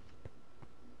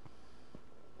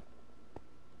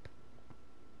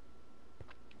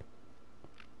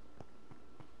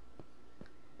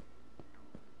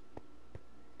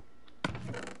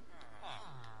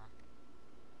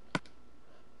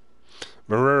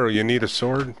 Marrero, you need a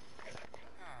sword?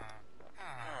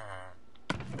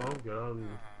 Oh god,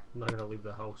 I'm not gonna leave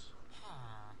the house.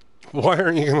 Why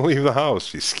aren't you going to leave the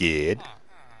house? You scared?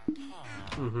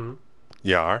 Mm-hmm.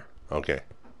 You are? Okay.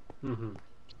 Mm-hmm.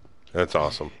 That's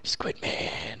awesome. Squid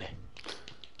Man.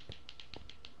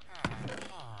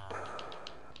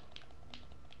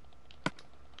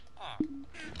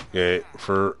 Okay,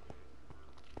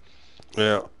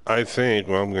 yeah, I think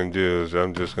what I'm going to do is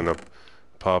I'm just going to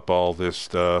pop all this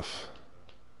stuff.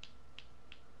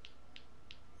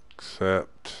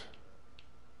 Except,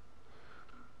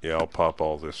 yeah, I'll pop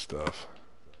all this stuff.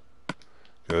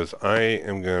 Because I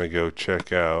am going to go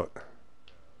check out.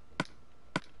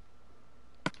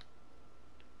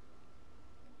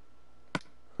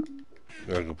 I'm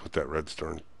going to go put that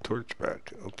redstone torch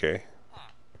back. Okay.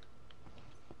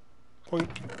 Boink.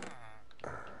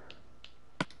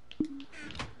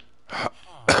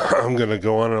 I'm gonna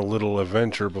go on a little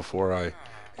adventure before I...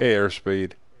 Hey,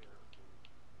 Airspeed.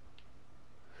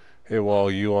 Hey,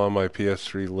 Wall, you on my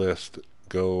PS3 list.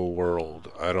 Go world.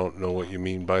 I don't know what you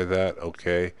mean by that.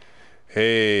 Okay.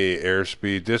 Hey,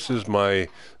 Airspeed. This is my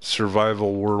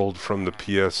survival world from the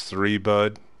PS3,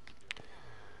 bud.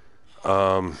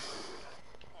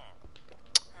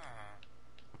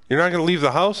 You're not going to leave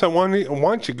the house? I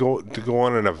want you to go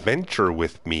on an adventure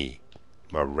with me.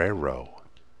 Marrero.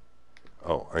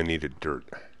 Oh, I needed dirt.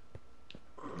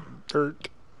 Dirt.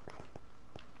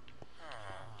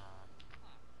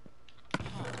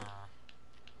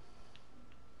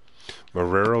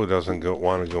 Marrero doesn't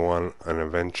want to go on an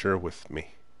adventure with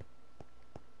me.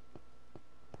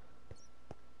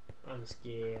 I'm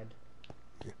scared.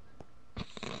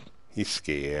 He's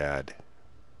scared.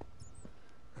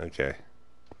 Okay.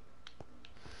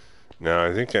 Now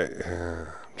I think I'm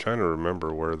trying to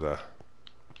remember where the.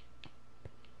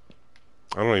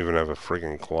 I don't even have a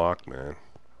friggin' clock, man.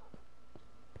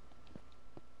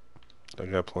 I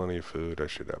got plenty of food. I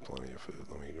should have plenty of food.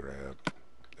 Let me grab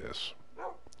this.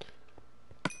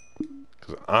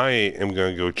 Because I am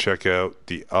going to go check out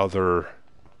the other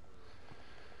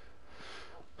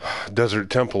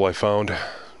desert temple I found.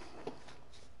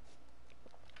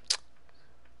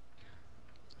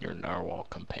 Your narwhal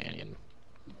companion.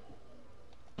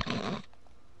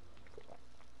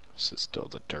 This is still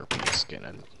the derpiest skin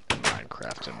in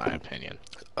Minecraft, in my opinion.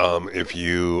 If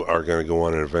you are going to go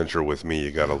on an adventure with me,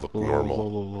 you got to look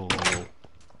normal.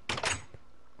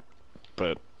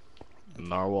 But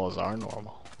narwhals are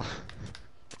normal.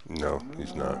 No,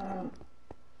 he's not.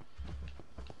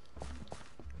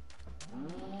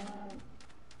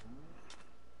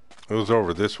 It was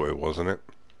over this way, wasn't it?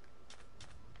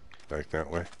 Back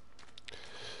that way.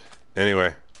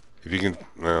 Anyway, if you can...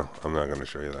 No, I'm not going to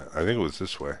show you that. I think it was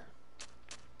this way.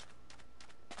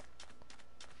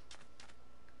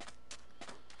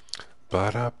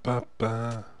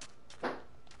 Ba-da-ba-ba.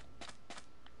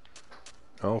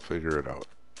 I'll figure it out.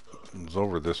 It was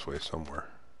over this way somewhere.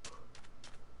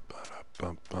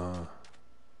 Ba-da-ba-ba.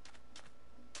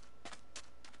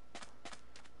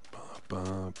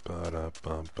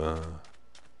 Ba-ba-ba-da-ba-ba.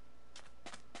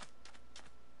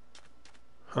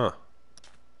 Huh.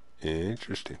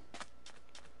 Interesting.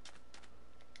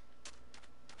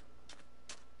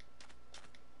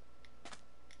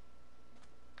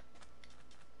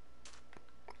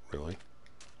 Really?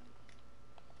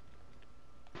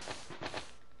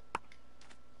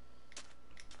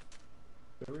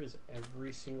 There is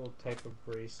every single type of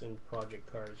race in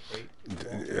Project Cars,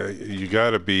 right? You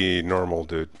gotta be normal,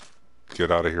 dude.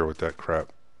 Get out of here with that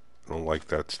crap. I don't like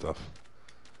that stuff.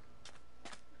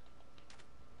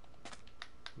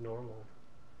 Normal.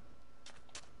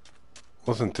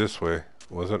 Wasn't this way,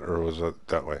 was it? Or was it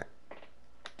that way?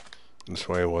 This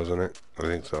way, wasn't it? I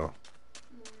think so.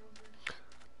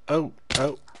 Oh,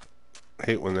 oh.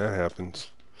 Hate when that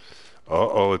happens.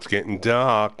 Uh-oh, it's getting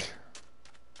dark.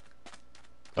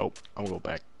 Oh, I'll go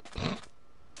back.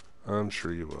 I'm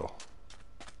sure you will.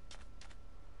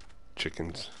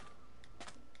 Chickens.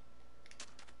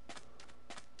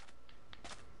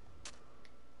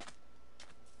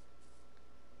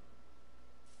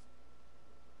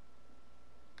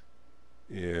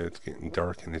 Yeah, it's getting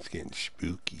dark and it's getting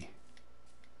spooky.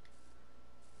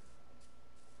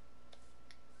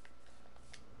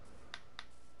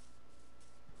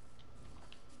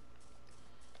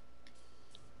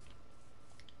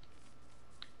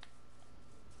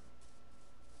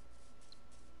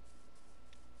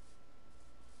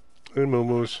 Hey,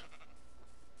 Moo-Moos.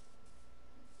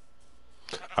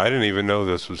 I didn't even know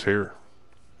this was here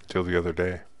till the other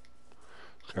day.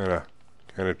 Kind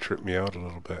of tripped me out a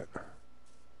little bit.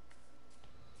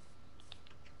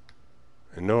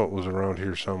 I know it was around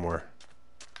here somewhere.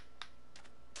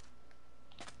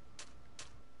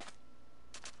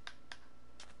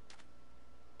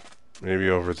 Maybe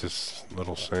over this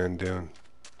little sand dune.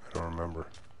 I don't remember.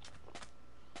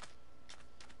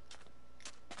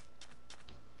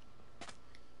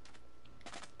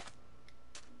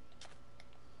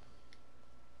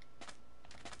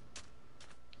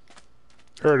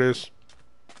 There it is.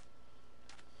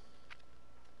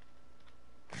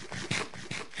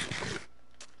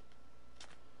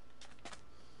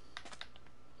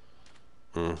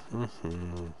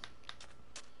 Mm-hmm.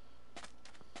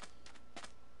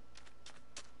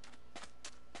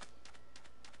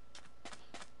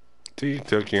 He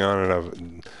took you on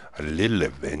a little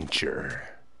adventure.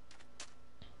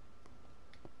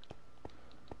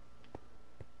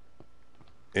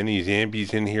 Any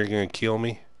zombies in here gonna kill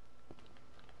me?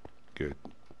 Good.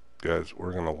 Guys,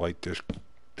 we're gonna light this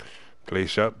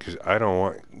place up because I don't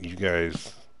want you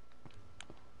guys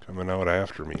coming out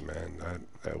after me, man.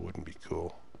 That wouldn't be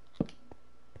cool.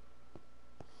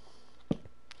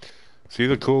 See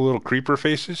the cool little creeper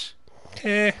faces?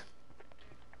 Eh.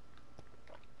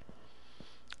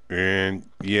 And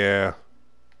yeah,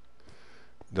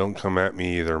 don't come at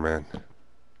me either, man.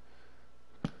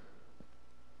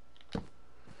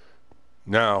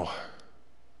 Now,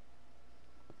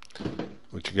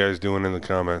 What you guys doing in the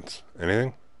comments?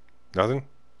 Anything? Nothing?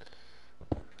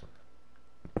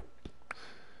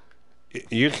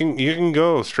 You can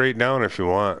go straight down if you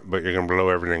want, but you're gonna blow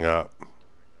everything up.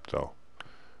 So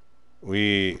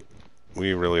we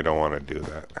really don't want to do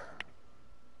that.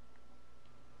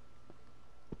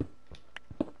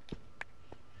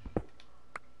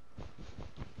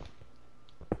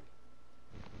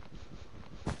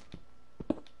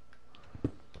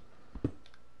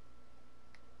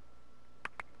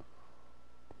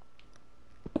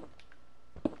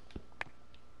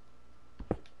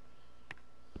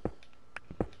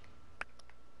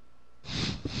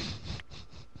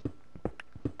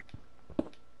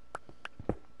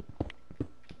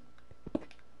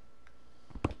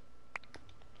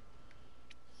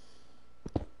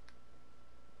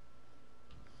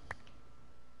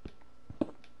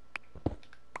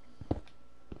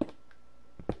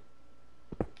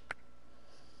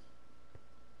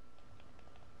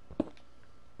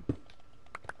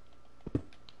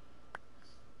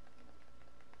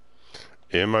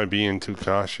 Am I being too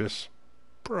cautious?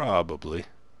 Probably.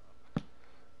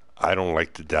 I don't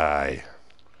like to die.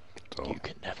 So You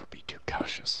can never be too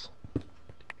cautious.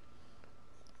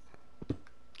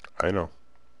 I know.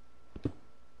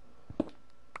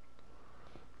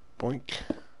 Boink.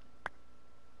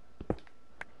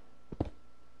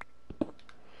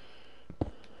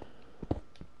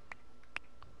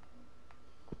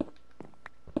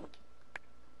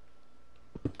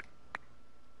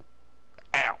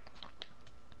 Ow!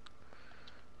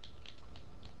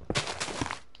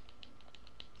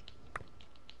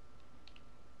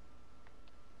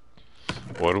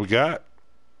 What do we got?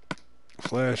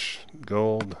 Flesh,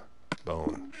 gold,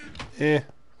 bone.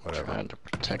 Whatever. Trying to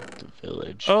protect the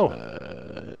village.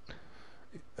 Oh.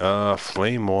 But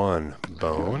Flame 1,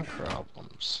 bone.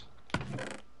 problems.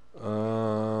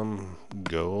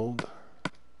 Gold.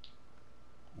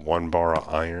 1 bar of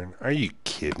iron. Are you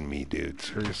kidding me, dude?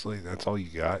 Seriously? That's all you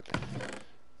got?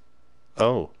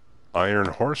 Oh, iron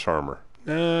horse armor.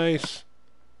 Nice.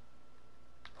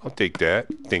 I'll take that.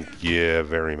 Thank you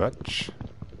very much.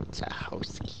 It's a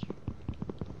housey.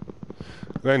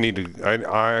 I need to.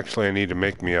 I need to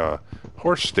make me a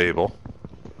horse stable,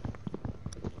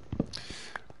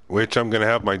 which I'm gonna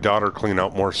have my daughter clean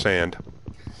out more sand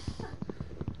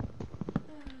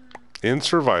in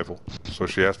survival, so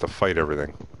she has to fight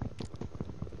everything.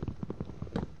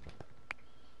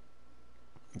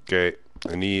 Okay,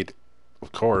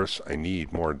 of course, I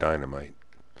need more dynamite.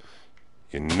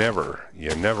 You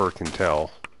never can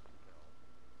tell.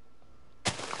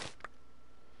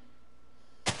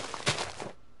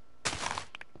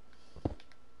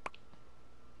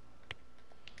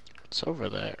 It's over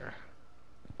there.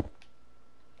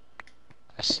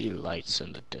 I see lights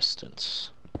in the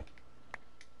distance.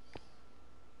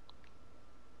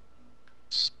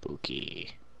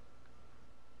 Spooky.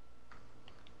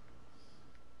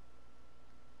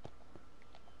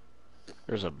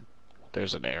 There's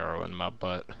an arrow in my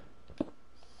butt.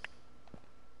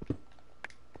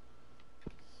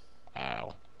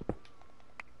 Ow.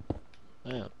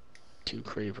 Yeah, 2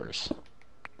 creepers.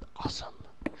 Awesome.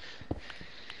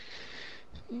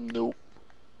 Nope.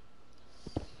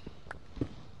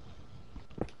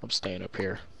 I'm staying up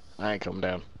here. I ain't coming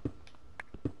down.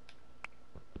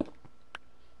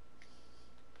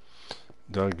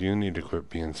 Doug, you need to quit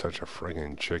being such a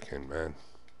friggin' chicken, man.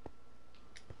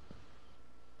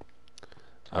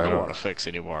 I don't want to fix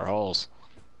any more holes.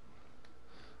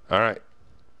 Alright.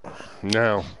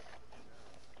 Now,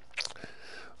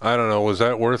 I don't know, was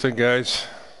that worth it, guys?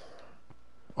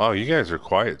 Wow, you guys are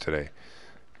quiet today.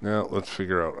 Now, let's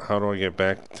figure out, how do I get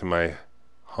back to my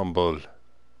humble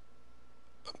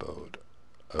abode?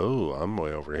 Oh, I'm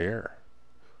way over here.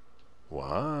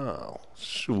 Wow,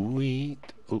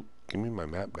 sweet. Oh, give me my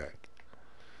map back.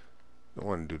 Don't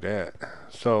want to do that.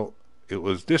 So, it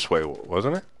was this way,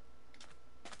 wasn't it?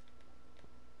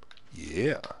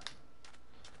 Yeah.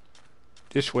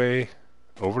 This way,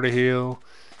 over the hill,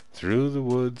 through the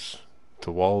woods,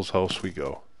 to Wall's house we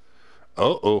go.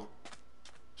 Uh-oh.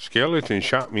 Skeleton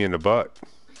shot me in the butt.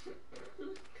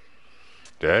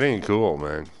 That ain't cool,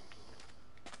 man.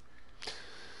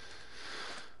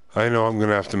 I know I'm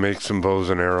gonna have to make some bows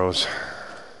and arrows.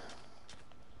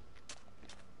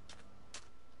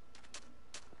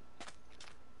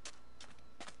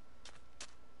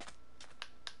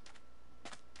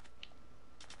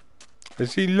 I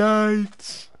see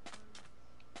lights.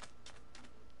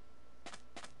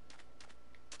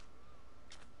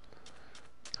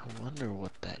 I wonder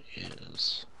what that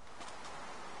is.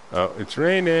 Oh, it's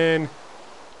raining.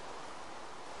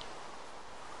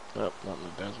 Oh, not in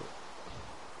the desert.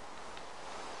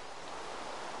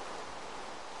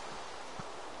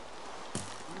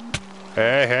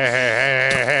 Hey, hey,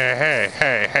 hey, hey, hey,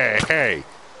 hey, hey, hey, hey.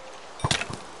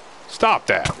 Stop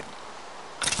that.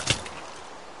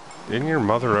 Didn't your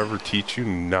mother ever teach you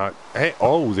not... Hey,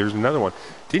 oh, there's another one.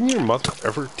 Didn't your mother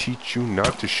ever teach you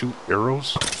not to shoot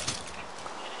arrows?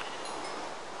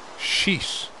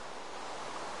 Sheesh.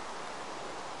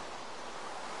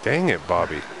 Dang it,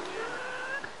 Bobby.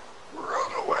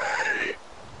 Run away.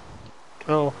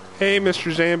 Oh, hey,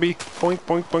 Mr. Zambi. Boink,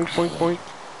 boink, boink, boink, boink.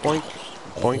 Boink,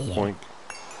 boink, boink.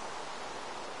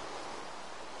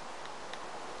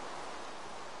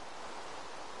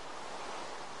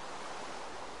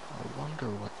 I wonder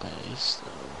what that is,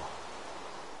 though.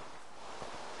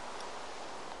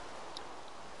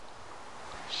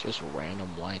 It's just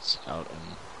random lights out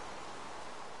in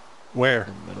Where?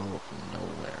 the middle of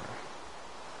nowhere.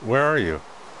 Where are you?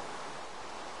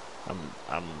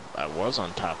 I was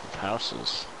on top of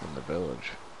houses in the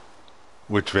village.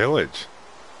 Which village?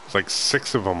 There's like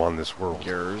 6 of them on this world.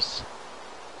 Yours?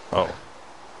 Oh.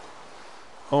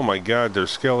 Oh my god, there's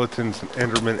skeletons and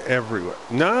endermen everywhere.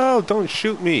 No, don't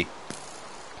shoot me.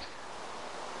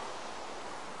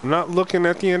 I'm not looking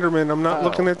at the enderman. I'm not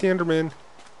looking at the enderman.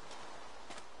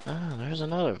 Ah, there's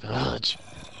another village.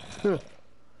 I'm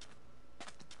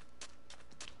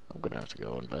gonna have to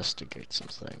go investigate some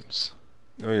things.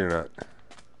 No, you're not.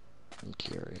 I'm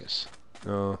curious.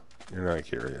 No, you're not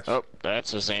curious. Oh,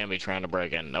 that's a zombie trying to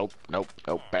break in. Nope, nope,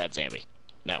 nope, bad zombie.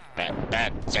 No,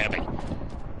 bad zombie.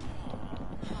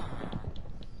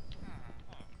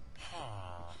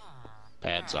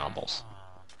 Bad zombies.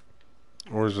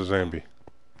 Where's the zombie?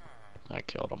 I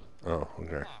killed him. Oh,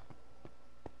 okay.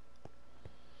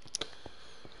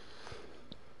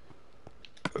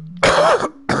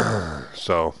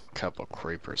 So. Couple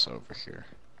creepers over here.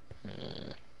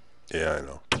 Yeah, I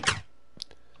know.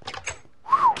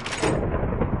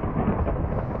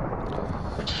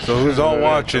 So who's all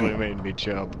watching? Actually made me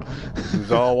jump.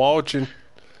 Who's all watching?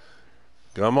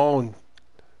 Come on.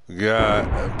 We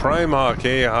got Prime Hawk.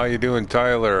 Hey, how you doing,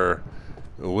 Tyler?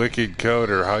 Wicked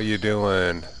Coder, how you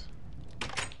doing?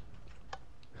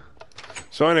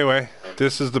 So anyway,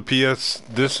 this is the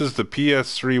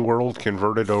PS3 world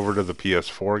converted over to the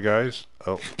PS4, guys.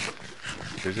 Oh,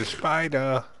 there's a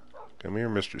spider. Come here,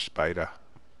 Mr. Spider.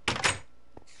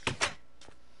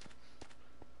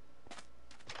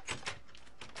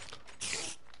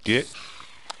 Get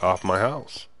off my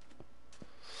house.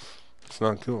 It's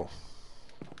not cool.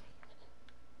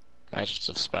 Matches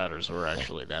of spiders were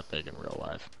actually that big in real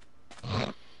life.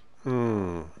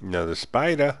 Another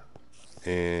spider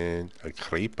and a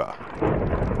creeper.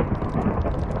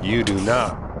 You do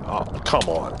not. Oh, come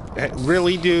on.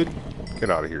 Really, dude? Get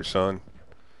out of here, son.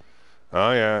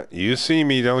 Oh, yeah. You see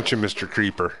me, don't you, Mr.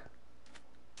 Creeper?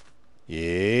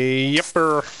 Yeah,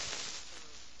 yepper.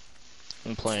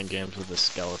 I'm playing games with this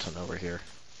skeleton over here.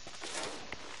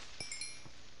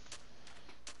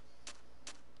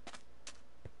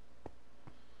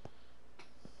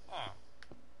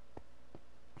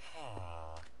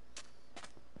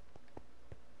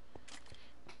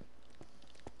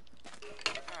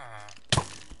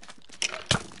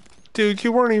 Dude,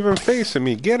 you weren't even facing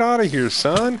me. Get out of here,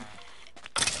 son.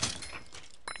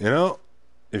 You know,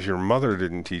 if your mother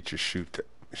didn't teach you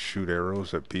shoot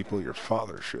arrows at people, your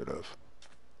father should have.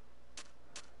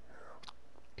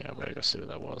 Yeah, I better go see what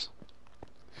that was.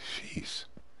 Jeez.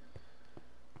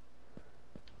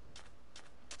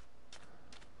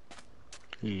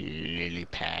 Lily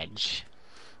Padge.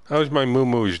 How's my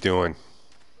moo-moos doing?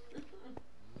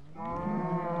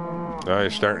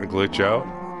 It's starting to glitch out.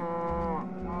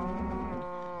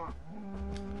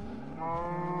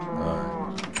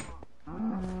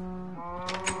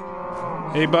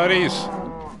 Hey, buddies.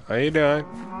 How you doing?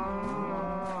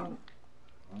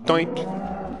 Doink.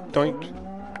 Doink.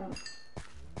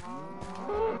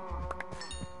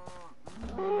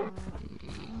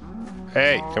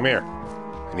 Hey, come here.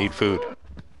 I need food.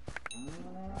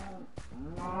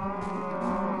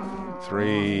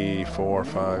 3, 4,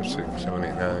 5, 6, 7,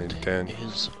 8, 9, 10.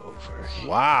 Is over here.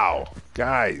 Wow.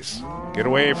 Guys, get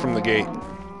away from the gate.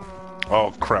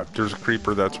 Oh, crap. There's a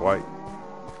creeper. That's why.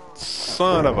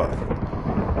 Son of a...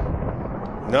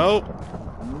 Nope.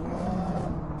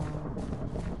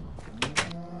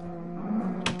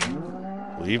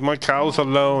 Leave my cows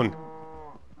alone.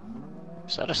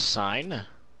 Is that a sign?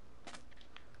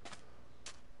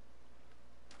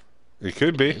 It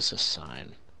could be. It is a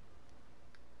sign.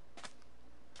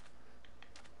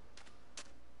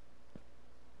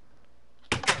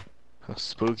 Oh,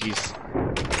 spookies.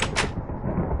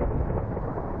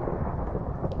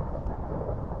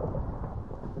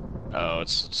 Oh,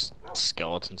 it's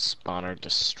skeleton spawner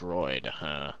destroyed,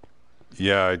 huh?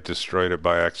 Yeah, I destroyed it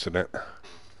by accident.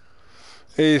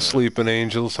 Hey, sleeping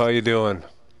angels, how you doing?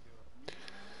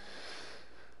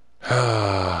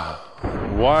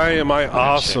 Why am I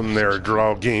awesome there,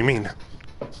 Draw Gaming?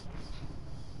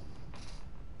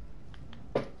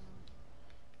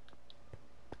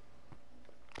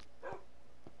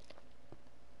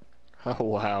 Oh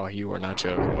wow, you were not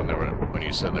joking when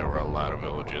you said there were a lot of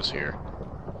villages here.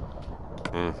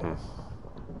 Mm-hmm.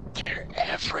 They're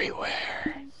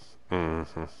everywhere.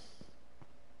 Mm-hmm.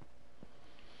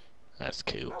 That's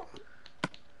cool.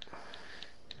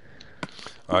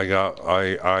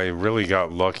 I really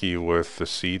got lucky with the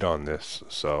seed on this,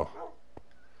 so.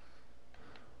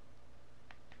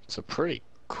 It's a pretty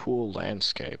cool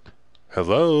landscape.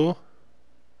 Hello?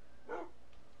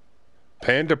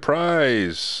 Panda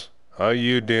Prize! How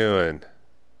you doing?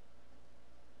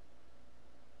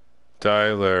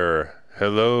 Tyler.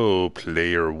 Hello,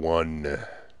 player one.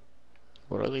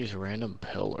 What are these random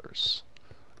pillars?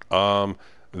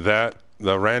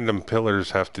 The random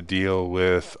pillars have to deal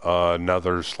with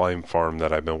another slime farm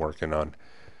that I've been working on.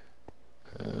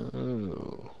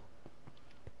 Oh.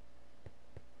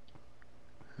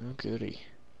 Oh, goody.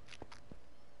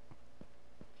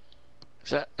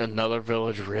 Is that another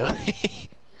village, really?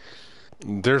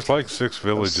 There's like 6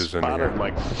 villages in here. I've spotted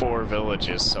like 4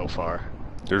 villages so far.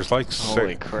 There's like 6.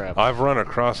 Holy crap. I've run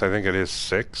across, I think it is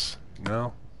 6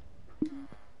 now.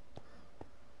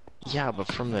 Yeah, but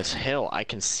from this hill, I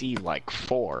can see like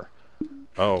 4.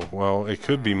 Oh, well, it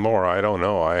could be more. I don't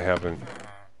know. I haven't,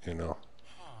 you know.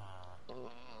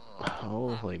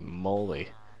 Holy moly.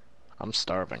 I'm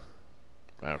starving.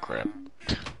 Oh, crap.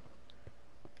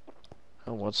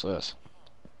 Oh, what's this?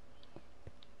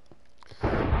 A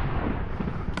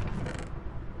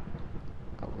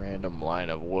random line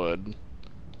of wood.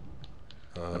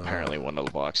 Apparently one of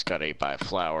the blocks got ate by a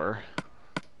flower.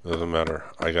 Doesn't matter.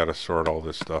 I gotta sort all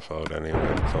this stuff out anyway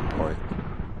at some point.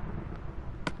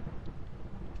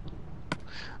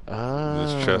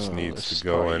 This chest needs to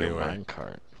go anyway.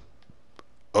 Minecart.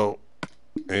 Oh,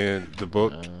 and the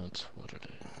book. That's what it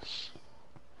is.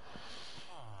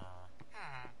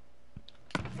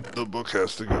 The book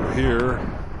has to go here.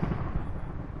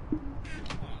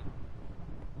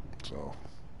 So.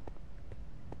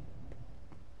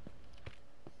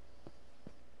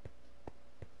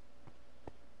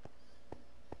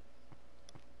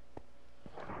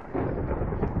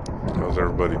 How's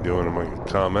everybody doing in my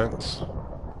comments?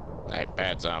 Hey,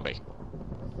 bad zombie.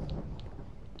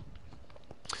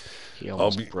 He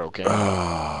almost broke in.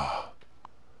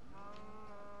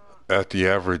 At the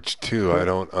average, too. I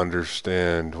don't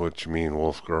understand what you mean,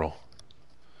 Wolf Girl.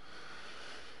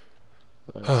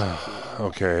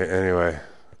 Okay, anyway.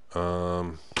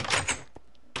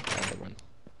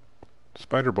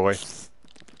 Spider Boy.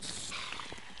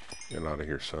 Get out of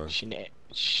here, son.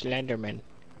 Slenderman.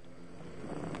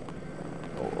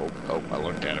 Oh, I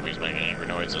looked at him. He's making angry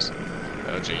noises.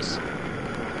 Oh, jeez.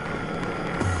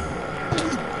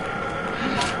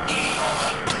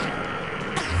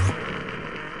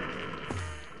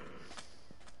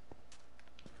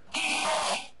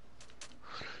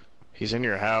 He's in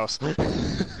your house.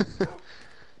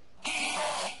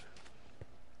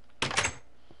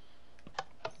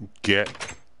 Get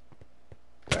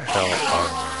the hell out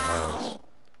of my house.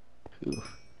 Ooh,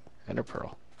 ender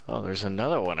pearl. Oh, there's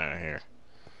another one out here.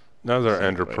 Another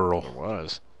ender pearl.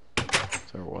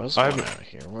 There was one out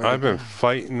here. I've been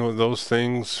fighting with those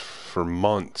things for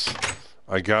months.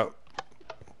 I got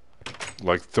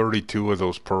like 32 of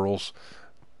those pearls.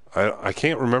 I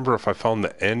can't remember if I found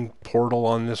the end portal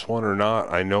on this one or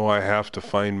not. I know I have to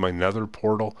find my nether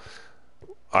portal.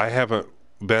 I haven't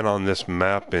been on this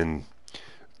map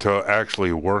to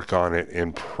actually work on it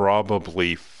in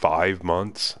probably 5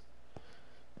 months.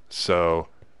 So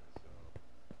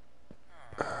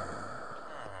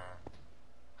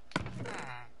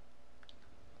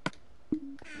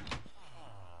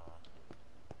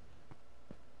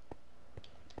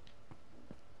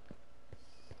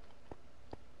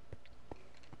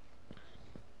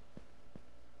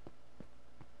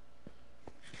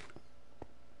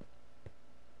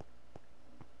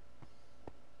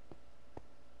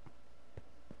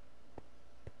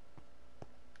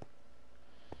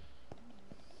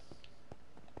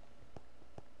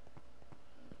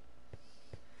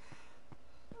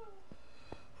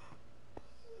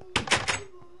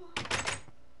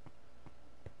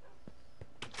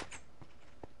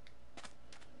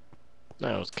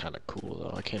that was kind of cool,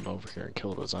 though. I came over here and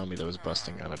killed a zombie that was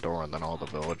busting down a door, and then all the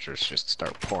villagers just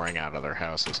start pouring out of their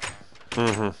houses.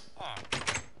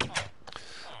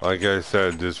 like I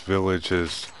said, this village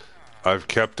is... I've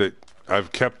kept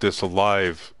this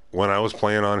alive when I was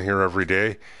playing on here every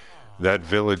day, that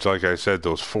village, like I said,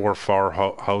 those 4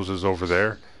 houses over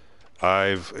there,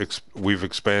 we've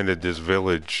expanded this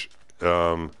village,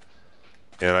 and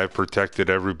I've protected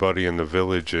everybody in the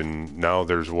village, and now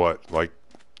there's what, like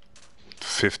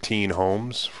 15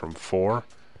 homes from 4.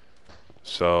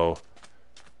 So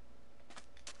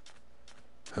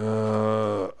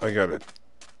I gotta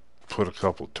put a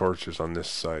couple torches on this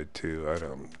side too.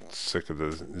 I'm sick of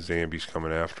the zombies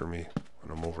coming after me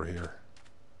when I'm over here.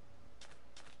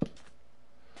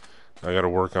 I gotta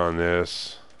work on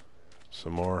this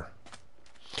some more.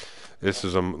 This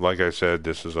is like I said,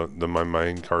 this is my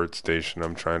minecart station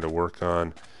I'm trying to work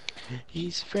on.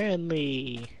 He's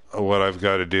friendly. What I've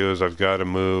got to do is I've got to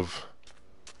move.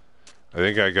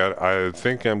 I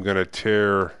think I'm gonna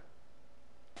tear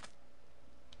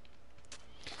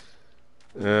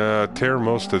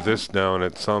most of this down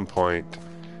at some point.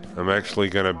 I'm actually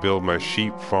gonna build my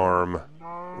sheep farm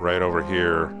right over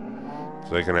here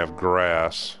so they can have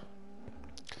grass.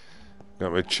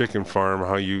 Got my chicken farm.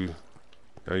 How you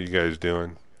guys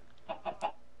doing?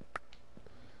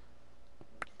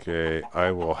 Okay,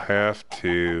 I will have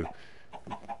to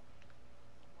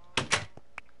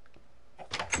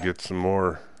get some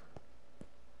more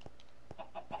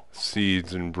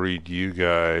seeds and breed you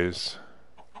guys.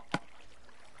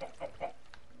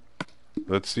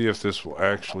 Let's see if this will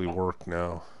actually work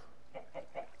now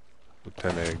with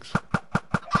 10 eggs.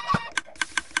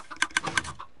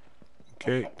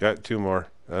 Okay, got 2 more.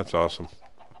 That's awesome.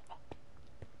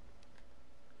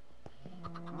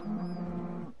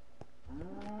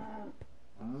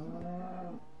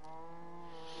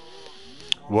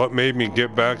 What made me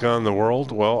get back on the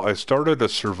world? Well, I started a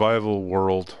survival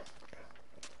world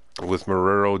with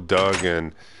Marrero, Doug,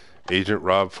 and Agent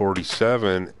Rob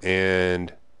 47,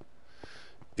 and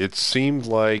it seemed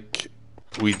like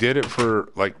we did it for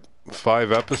like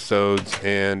 5 episodes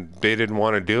and they didn't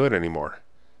want to do it anymore.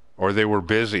 Or they were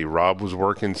busy. Rob was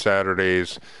working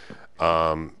Saturdays.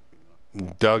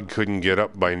 Doug couldn't get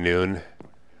up by noon.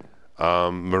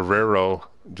 Marrero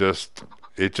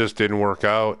it just didn't work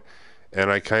out. And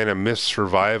I kind of missed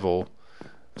survival.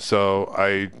 So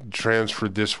I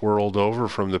transferred this world over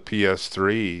from the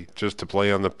PS3 just to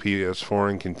play on the PS4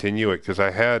 and continue it. Because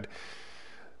I had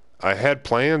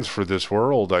plans for this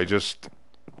world. I just...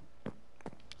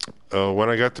 when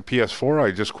I got the PS4,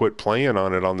 I just quit playing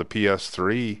on it on the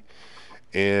PS3.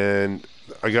 And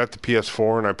I got the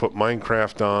PS4 and I put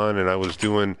Minecraft on, and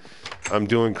I'm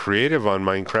doing creative on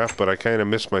Minecraft, but I kind of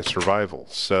missed my survival.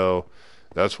 So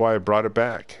that's why I brought it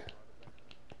back.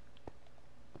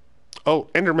 Oh,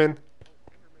 Enderman.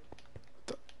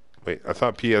 Wait, I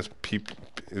thought PvP.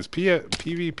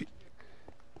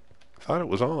 I thought it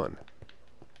was on.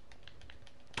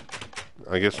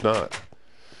 I guess not.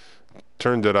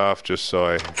 Turned it off just so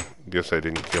I guess I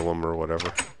didn't kill him or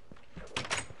whatever.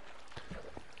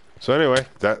 So anyway,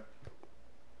 that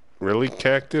really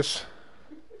cactus.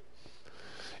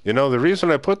 You know, the reason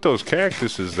I put those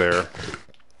cactuses there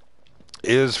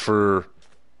is for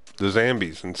the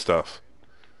zombies and stuff.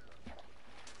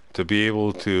 To be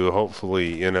able to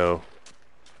hopefully, you know,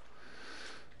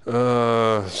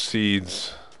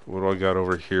 seeds. What do I got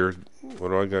over here? What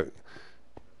do I got?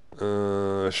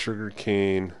 Sugar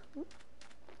cane.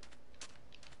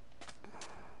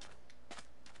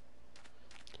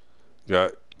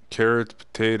 Got carrots,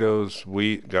 potatoes,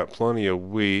 wheat. Got plenty of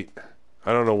wheat.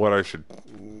 I don't know what I should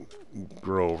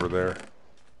grow over there.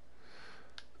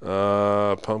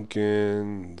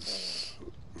 Pumpkins.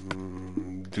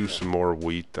 Do some more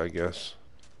wheat, I guess.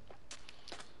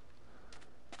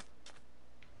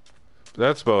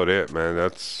 That's about it, man. I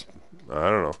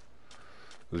don't know.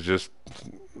 It's just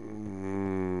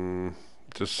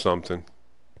something.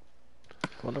 I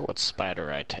wonder what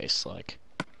spider eye tastes like.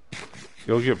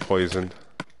 You'll get poisoned.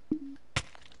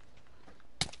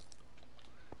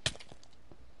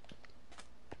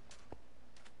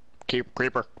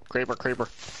 Creeper.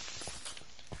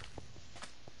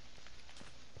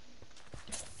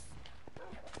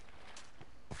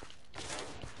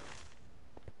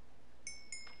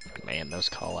 Man, those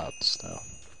call-outs, though.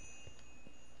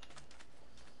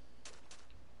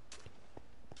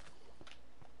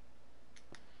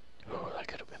 Oh, that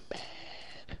could have been bad.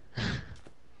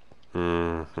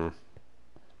 Mm-hmm.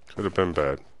 Could have been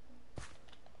bad.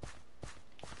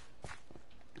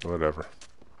 Whatever.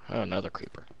 Oh, another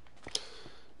creeper.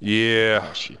 Yeah.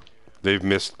 Oh, shoot. They've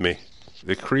missed me.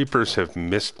 The creepers have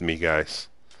missed me, guys.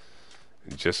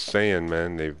 Just saying,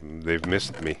 man. They've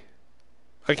missed me.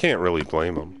 I can't really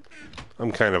blame them.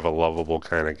 I'm kind of a lovable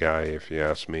kind of guy, if you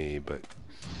ask me, but...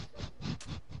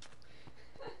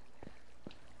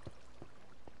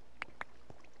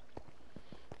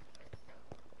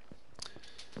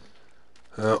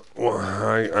 Well,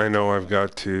 I know I've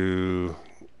got to...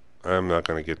 I'm not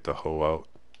going to get the hoe out.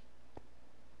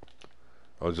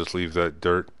 I'll just leave that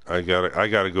dirt. I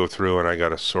gotta go through and I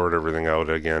gotta sort everything out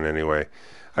again anyway.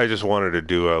 I just wanted to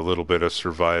do a little bit of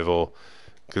survival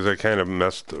because I kind of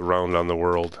messed around on the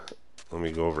world. Let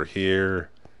me go over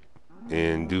here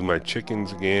and do my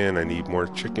chickens again. I need more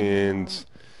chickens.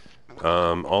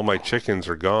 All my chickens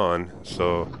are gone,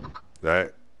 so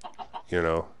that, you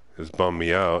know, has bummed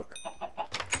me out.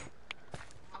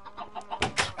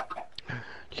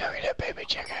 Look at the baby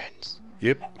chickens.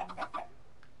 Yep.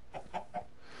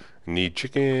 Need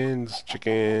chickens,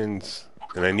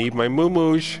 and I need my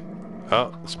moo-moos.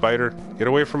 Oh, spider, get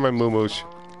away from my moo-moos.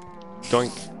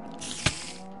 Doink.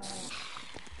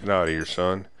 Get out of here,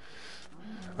 son.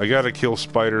 I gotta kill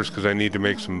spiders because I need to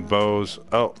make some bows.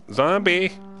 Oh,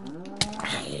 zombie!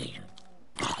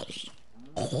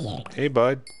 Hey,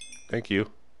 bud. Thank you.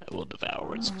 I will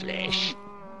devour its flesh.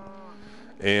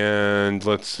 And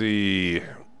let's see.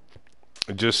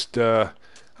 Just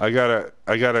I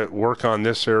gotta work on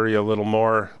this area a little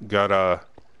more. I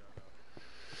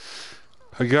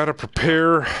gotta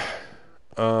prepare.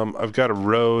 I've got a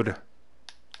road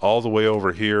all the way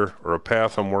over here, or a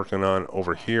path I'm working on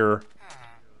over here,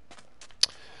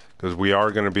 because I'm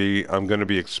gonna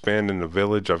be expanding the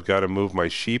village. I've got to move my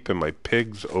sheep and my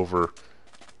pigs over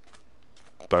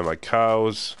by my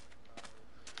cows,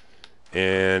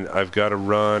 and I've got to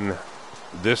run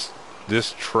this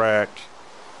track,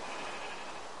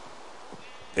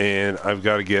 and I've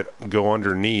got to go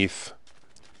underneath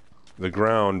the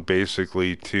ground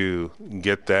basically to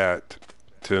get that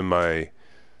to my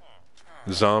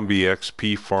zombie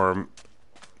XP farm.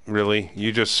 Really?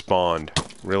 You just spawned.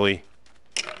 Really?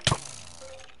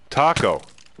 Taco,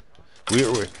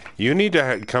 you need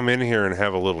to come in here and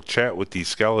have a little chat with these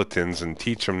skeletons and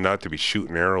teach them not to be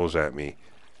shooting arrows at me.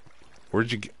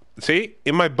 Where'd you get... See?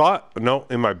 In my butt? No,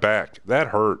 in my back. That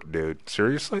hurt, dude.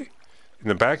 Seriously? In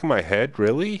the back of my head?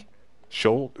 Really?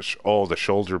 Oh, the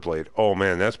shoulder blade. Oh,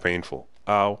 man, that's painful.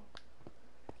 Ow.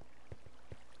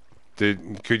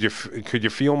 Could you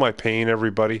feel my pain,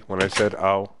 everybody, when I said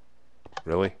ow?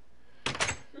 Really?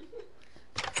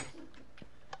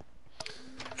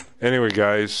 Anyway,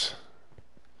 guys,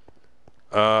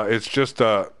 it's just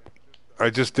I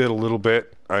just did a little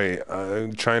bit.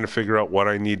 I'm trying to figure out what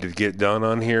I need to get done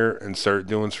on here and start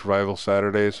doing Survival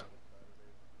Saturdays.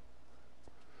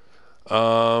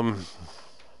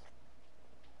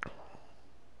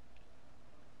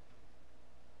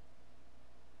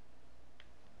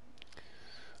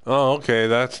 Oh, okay,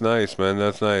 that's nice, man.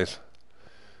 That's nice.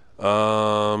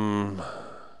 All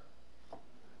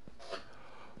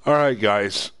right,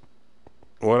 guys.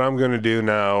 What I'm going to do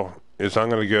now is I'm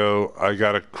going to go... I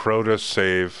got a Crota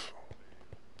save.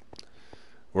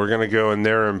 We're going to go in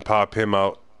there and pop him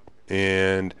out.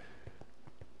 And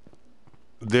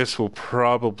this will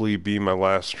probably be my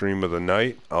last stream of the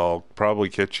night. I'll probably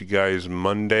catch you guys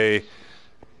Monday.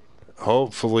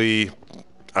 Hopefully...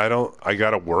 I got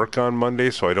to work on Monday,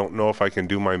 so I don't know if I can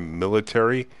do my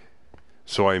military.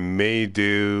 So I may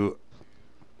do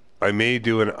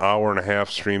an hour and a half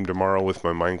stream tomorrow with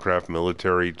my Minecraft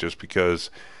military, just because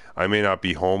I may not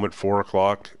be home at 4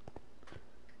 o'clock.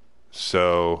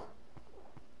 So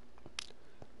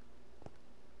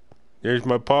there's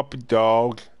my puppy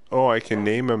dog. Oh, I can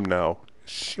name him now.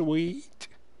 Sweet,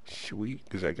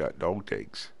 because I got dog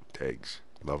tags.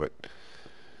 Love it.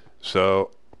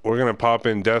 So we're gonna pop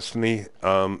in Destiny.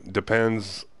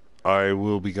 Depends. I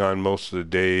will be gone most of the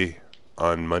day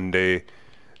on Monday,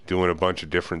 doing a bunch of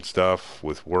different stuff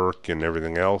with work and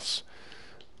everything else.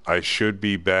 I should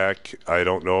be back. I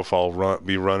don't know if I'll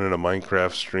be running a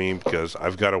Minecraft stream because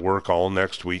I've got to work all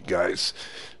next week, guys.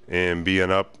 And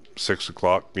being up 6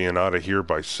 o'clock, being out of here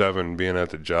by 7, being at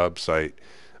the job site,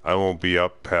 I won't be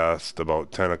up past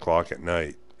about 10 o'clock at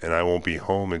night. And I won't be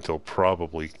home until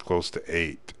probably close to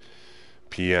 8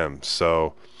 p.m.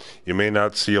 So you may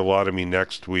not see a lot of me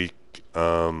next week.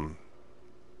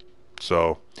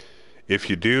 So if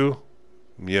you do,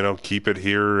 you know, keep it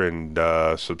here and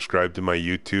subscribe to my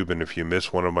YouTube. And if you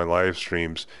miss one of my live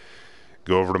streams,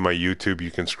 go over to my YouTube.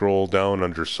 You can scroll down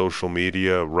under social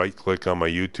media, right click on my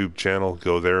YouTube channel,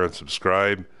 go there and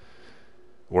subscribe.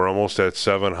 We're almost at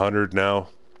 700 now.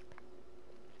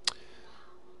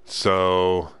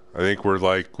 So I think we're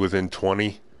like within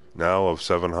 20 now of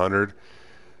 700.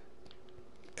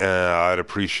 I'd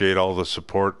appreciate all the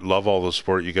support. Love all the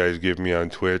support you guys give me on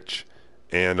Twitch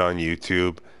and on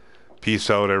YouTube.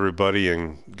 Peace out, everybody,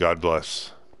 and God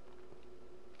bless.